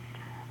in.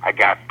 I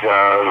got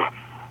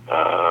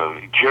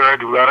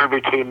Jared Rutter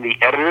became the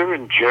editor,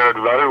 and Jared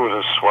Rutter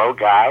was a swell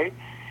guy.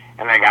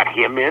 And I got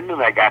him in,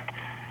 and I got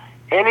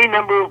any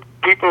number of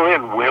people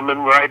in, women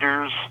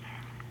writers,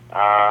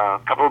 a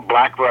couple of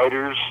black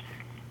writers,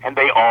 and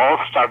they all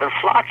started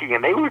flocking,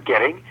 and they were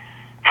getting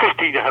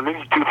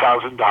 $1,500 to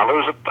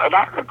 $2,000 an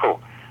article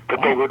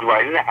that they would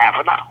write in a half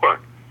an hour,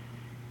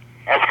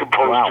 as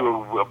opposed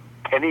to a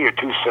penny or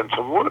 2 cents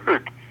a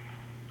word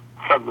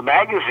from the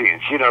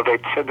magazines. You know,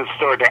 they'd send a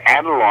story to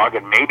Analog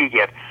and maybe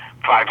get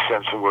 5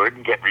 cents a word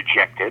and get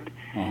rejected,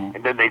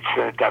 and then they'd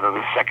send it down to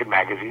the second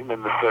magazine,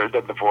 then the third,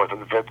 then the fourth,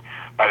 and the fifth.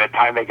 By the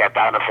time they got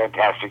down to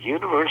Fantastic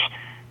Universe,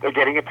 they're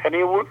getting a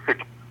penny a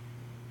word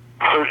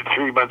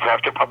 3 months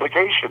after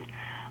publication.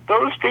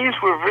 Those days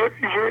were very,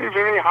 very,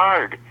 very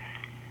hard.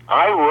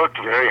 I worked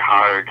very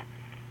hard.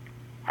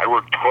 I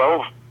worked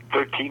 12,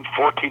 13,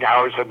 14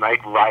 hours a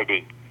night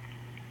writing.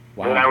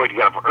 Then I would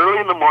get up early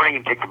in the morning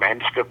and take the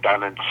manuscript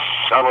down and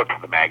sell it to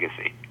the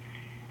magazine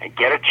and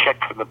get a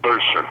check from the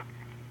bursar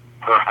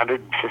for $150,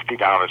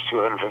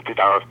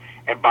 $250,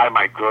 and buy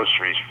my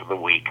groceries for the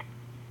week.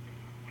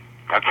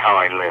 That's how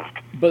I lived.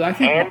 But I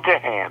think hand to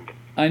hand.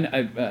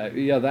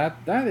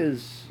 That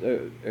is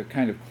a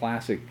kind of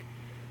classic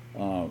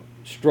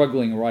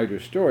struggling writer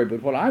story.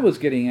 But what I was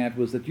getting at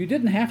was that you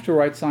didn't have to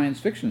write science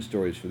fiction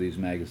stories for these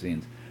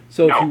magazines.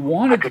 So if you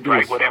wanted to do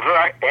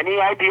write any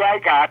idea I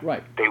got,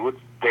 they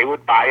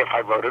would buy if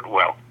I wrote it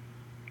well.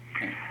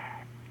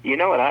 You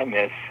know what I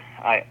miss?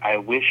 I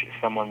wish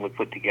someone would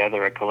put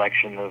together a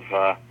collection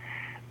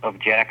of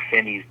Jack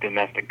Finney's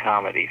domestic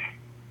comedies.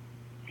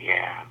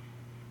 Yeah.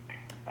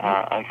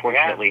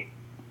 Unfortunately,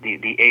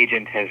 the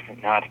agent has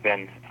not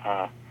been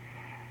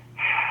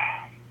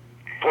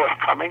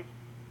forthcoming,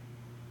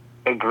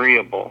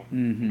 agreeable.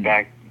 In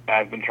fact,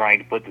 I've been trying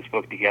to put this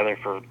book together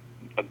for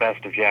the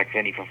best of Jack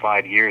Finney for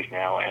 5 years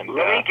now. And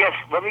let me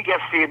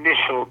guess the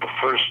initial, the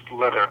first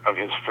letter of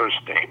his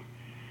first name.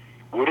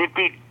 Would it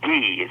be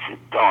D as in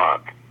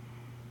dog?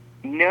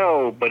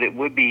 No, but it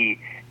would be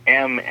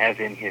M as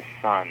in his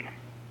son.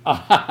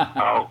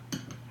 Oh.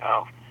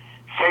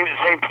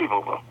 Same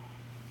people, though.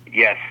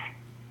 Yes.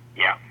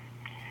 Yeah.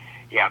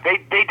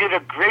 They did a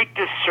great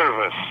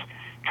disservice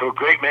to a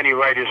great many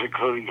writers,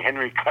 including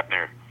Henry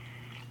Kuttner,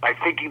 by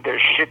thinking their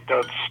shit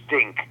don't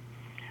stink.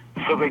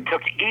 So they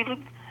took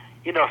even,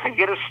 if they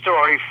get a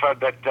story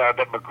that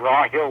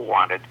McGraw-Hill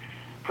wanted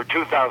for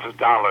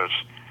 $2,000,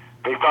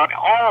 they thought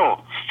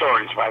all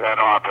stories by that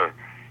author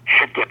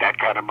should get that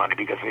kind of money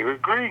because they were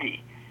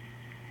greedy.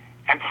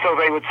 And so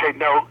they would say,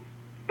 no,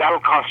 that'll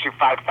cost you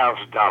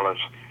 $5,000.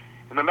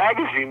 And the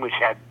magazine, which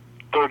had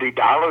 $30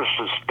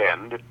 to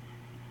spend,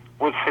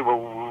 would say, well,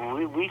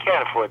 we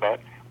can't afford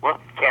that. Well,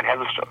 can't have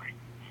the story.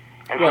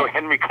 And so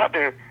Henry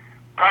Kuttner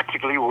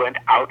practically went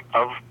out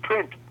of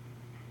print,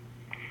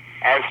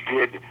 as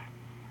did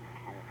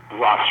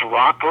Ross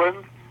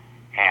Rocklin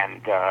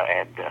and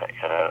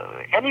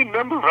any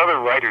number of other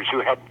writers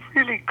who had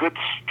really good,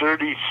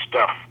 sturdy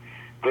stuff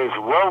that is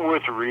well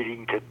worth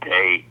reading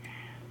today.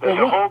 There's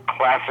a whole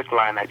classic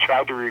line. I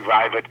tried to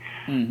revive it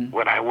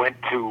when I went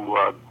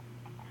to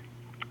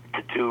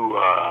do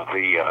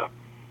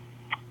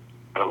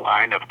the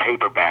line of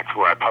paperbacks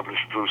where I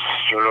published Bruce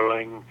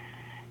Sterling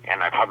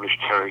and I published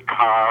Terry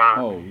Carr.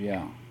 Oh,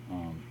 yeah.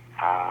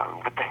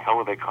 What the hell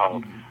were they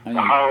called?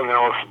 The Harlan and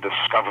Ellison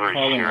Discovery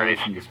series.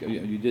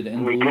 You did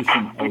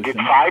Evolution. We did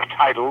 5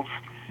 titles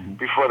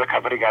before the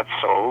company got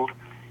sold,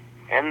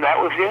 and that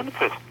was the end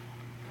of it.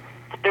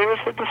 But there was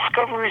a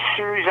Discovery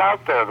series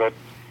out there that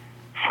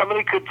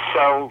somebody could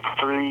sell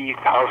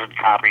 3,000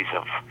 copies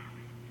of.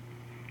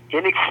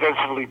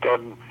 Inexpensively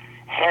done,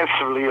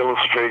 handsomely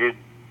illustrated,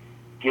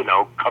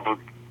 covered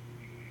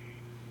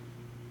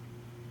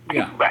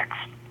paperbacks.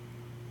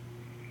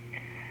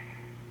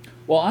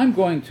 Well, I'm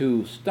going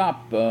to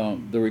stop the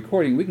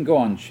recording. We can go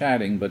on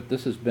chatting, but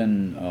this has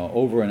been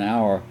over an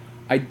hour.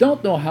 I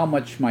don't know how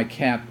much my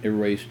cat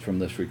erased from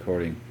this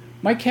recording.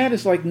 My cat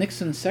is like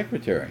Nixon's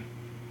secretary.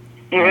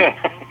 Yeah.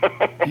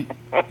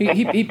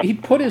 He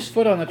put his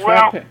foot on the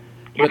trackpad.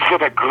 It's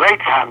been a great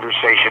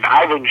conversation.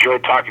 I've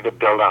enjoyed talking to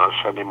Bill on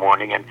a Sunday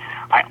morning, and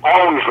I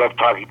always love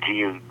talking to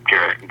you,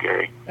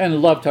 Gary.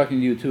 And love talking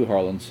to you too,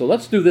 Harlan. So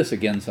let's do this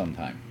again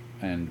sometime.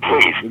 And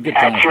Please, we'll get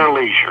at your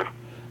leisure.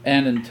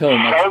 And until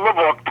next... Sell the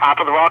book, Top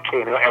of the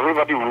Volcano.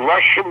 Everybody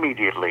rush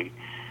immediately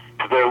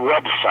to their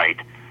website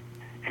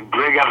and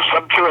bring up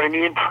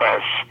Subterranean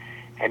Press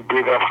and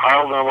bring up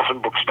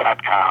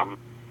HarlanEllisonBooks.com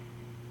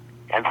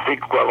and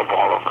think well of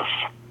all of us.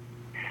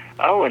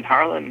 Oh, and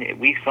Harlan,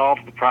 we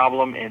solved the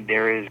problem, and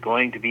there is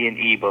going to be an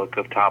ebook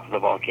of Top of the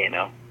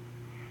Volcano.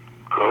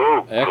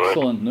 Cool.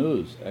 Excellent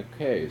news.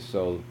 Okay,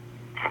 so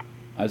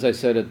as I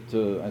said in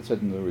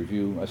the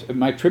review,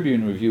 my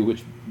Tribune review,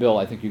 which Bill,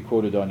 I think you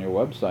quoted on your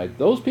website,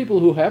 those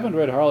people who haven't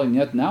read Harlan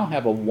yet now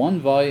have a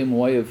one-volume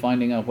way of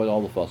finding out what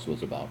all the fuss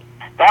was about.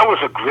 That was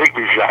a great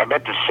review. I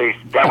meant to say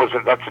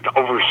that's an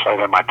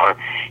oversight on my part.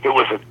 It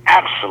was an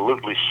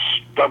absolutely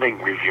stunning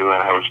review,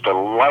 and I was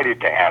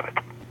delighted to have it.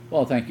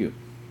 Well, thank you.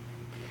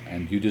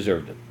 And you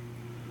deserved it.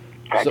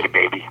 Thank you,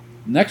 baby.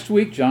 Next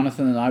week,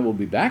 Jonathan and I will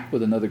be back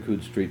with another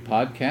Coode Street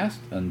podcast.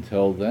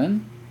 Until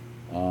then,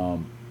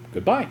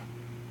 goodbye.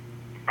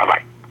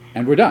 Bye-bye.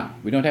 And we're done.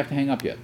 We don't have to hang up yet.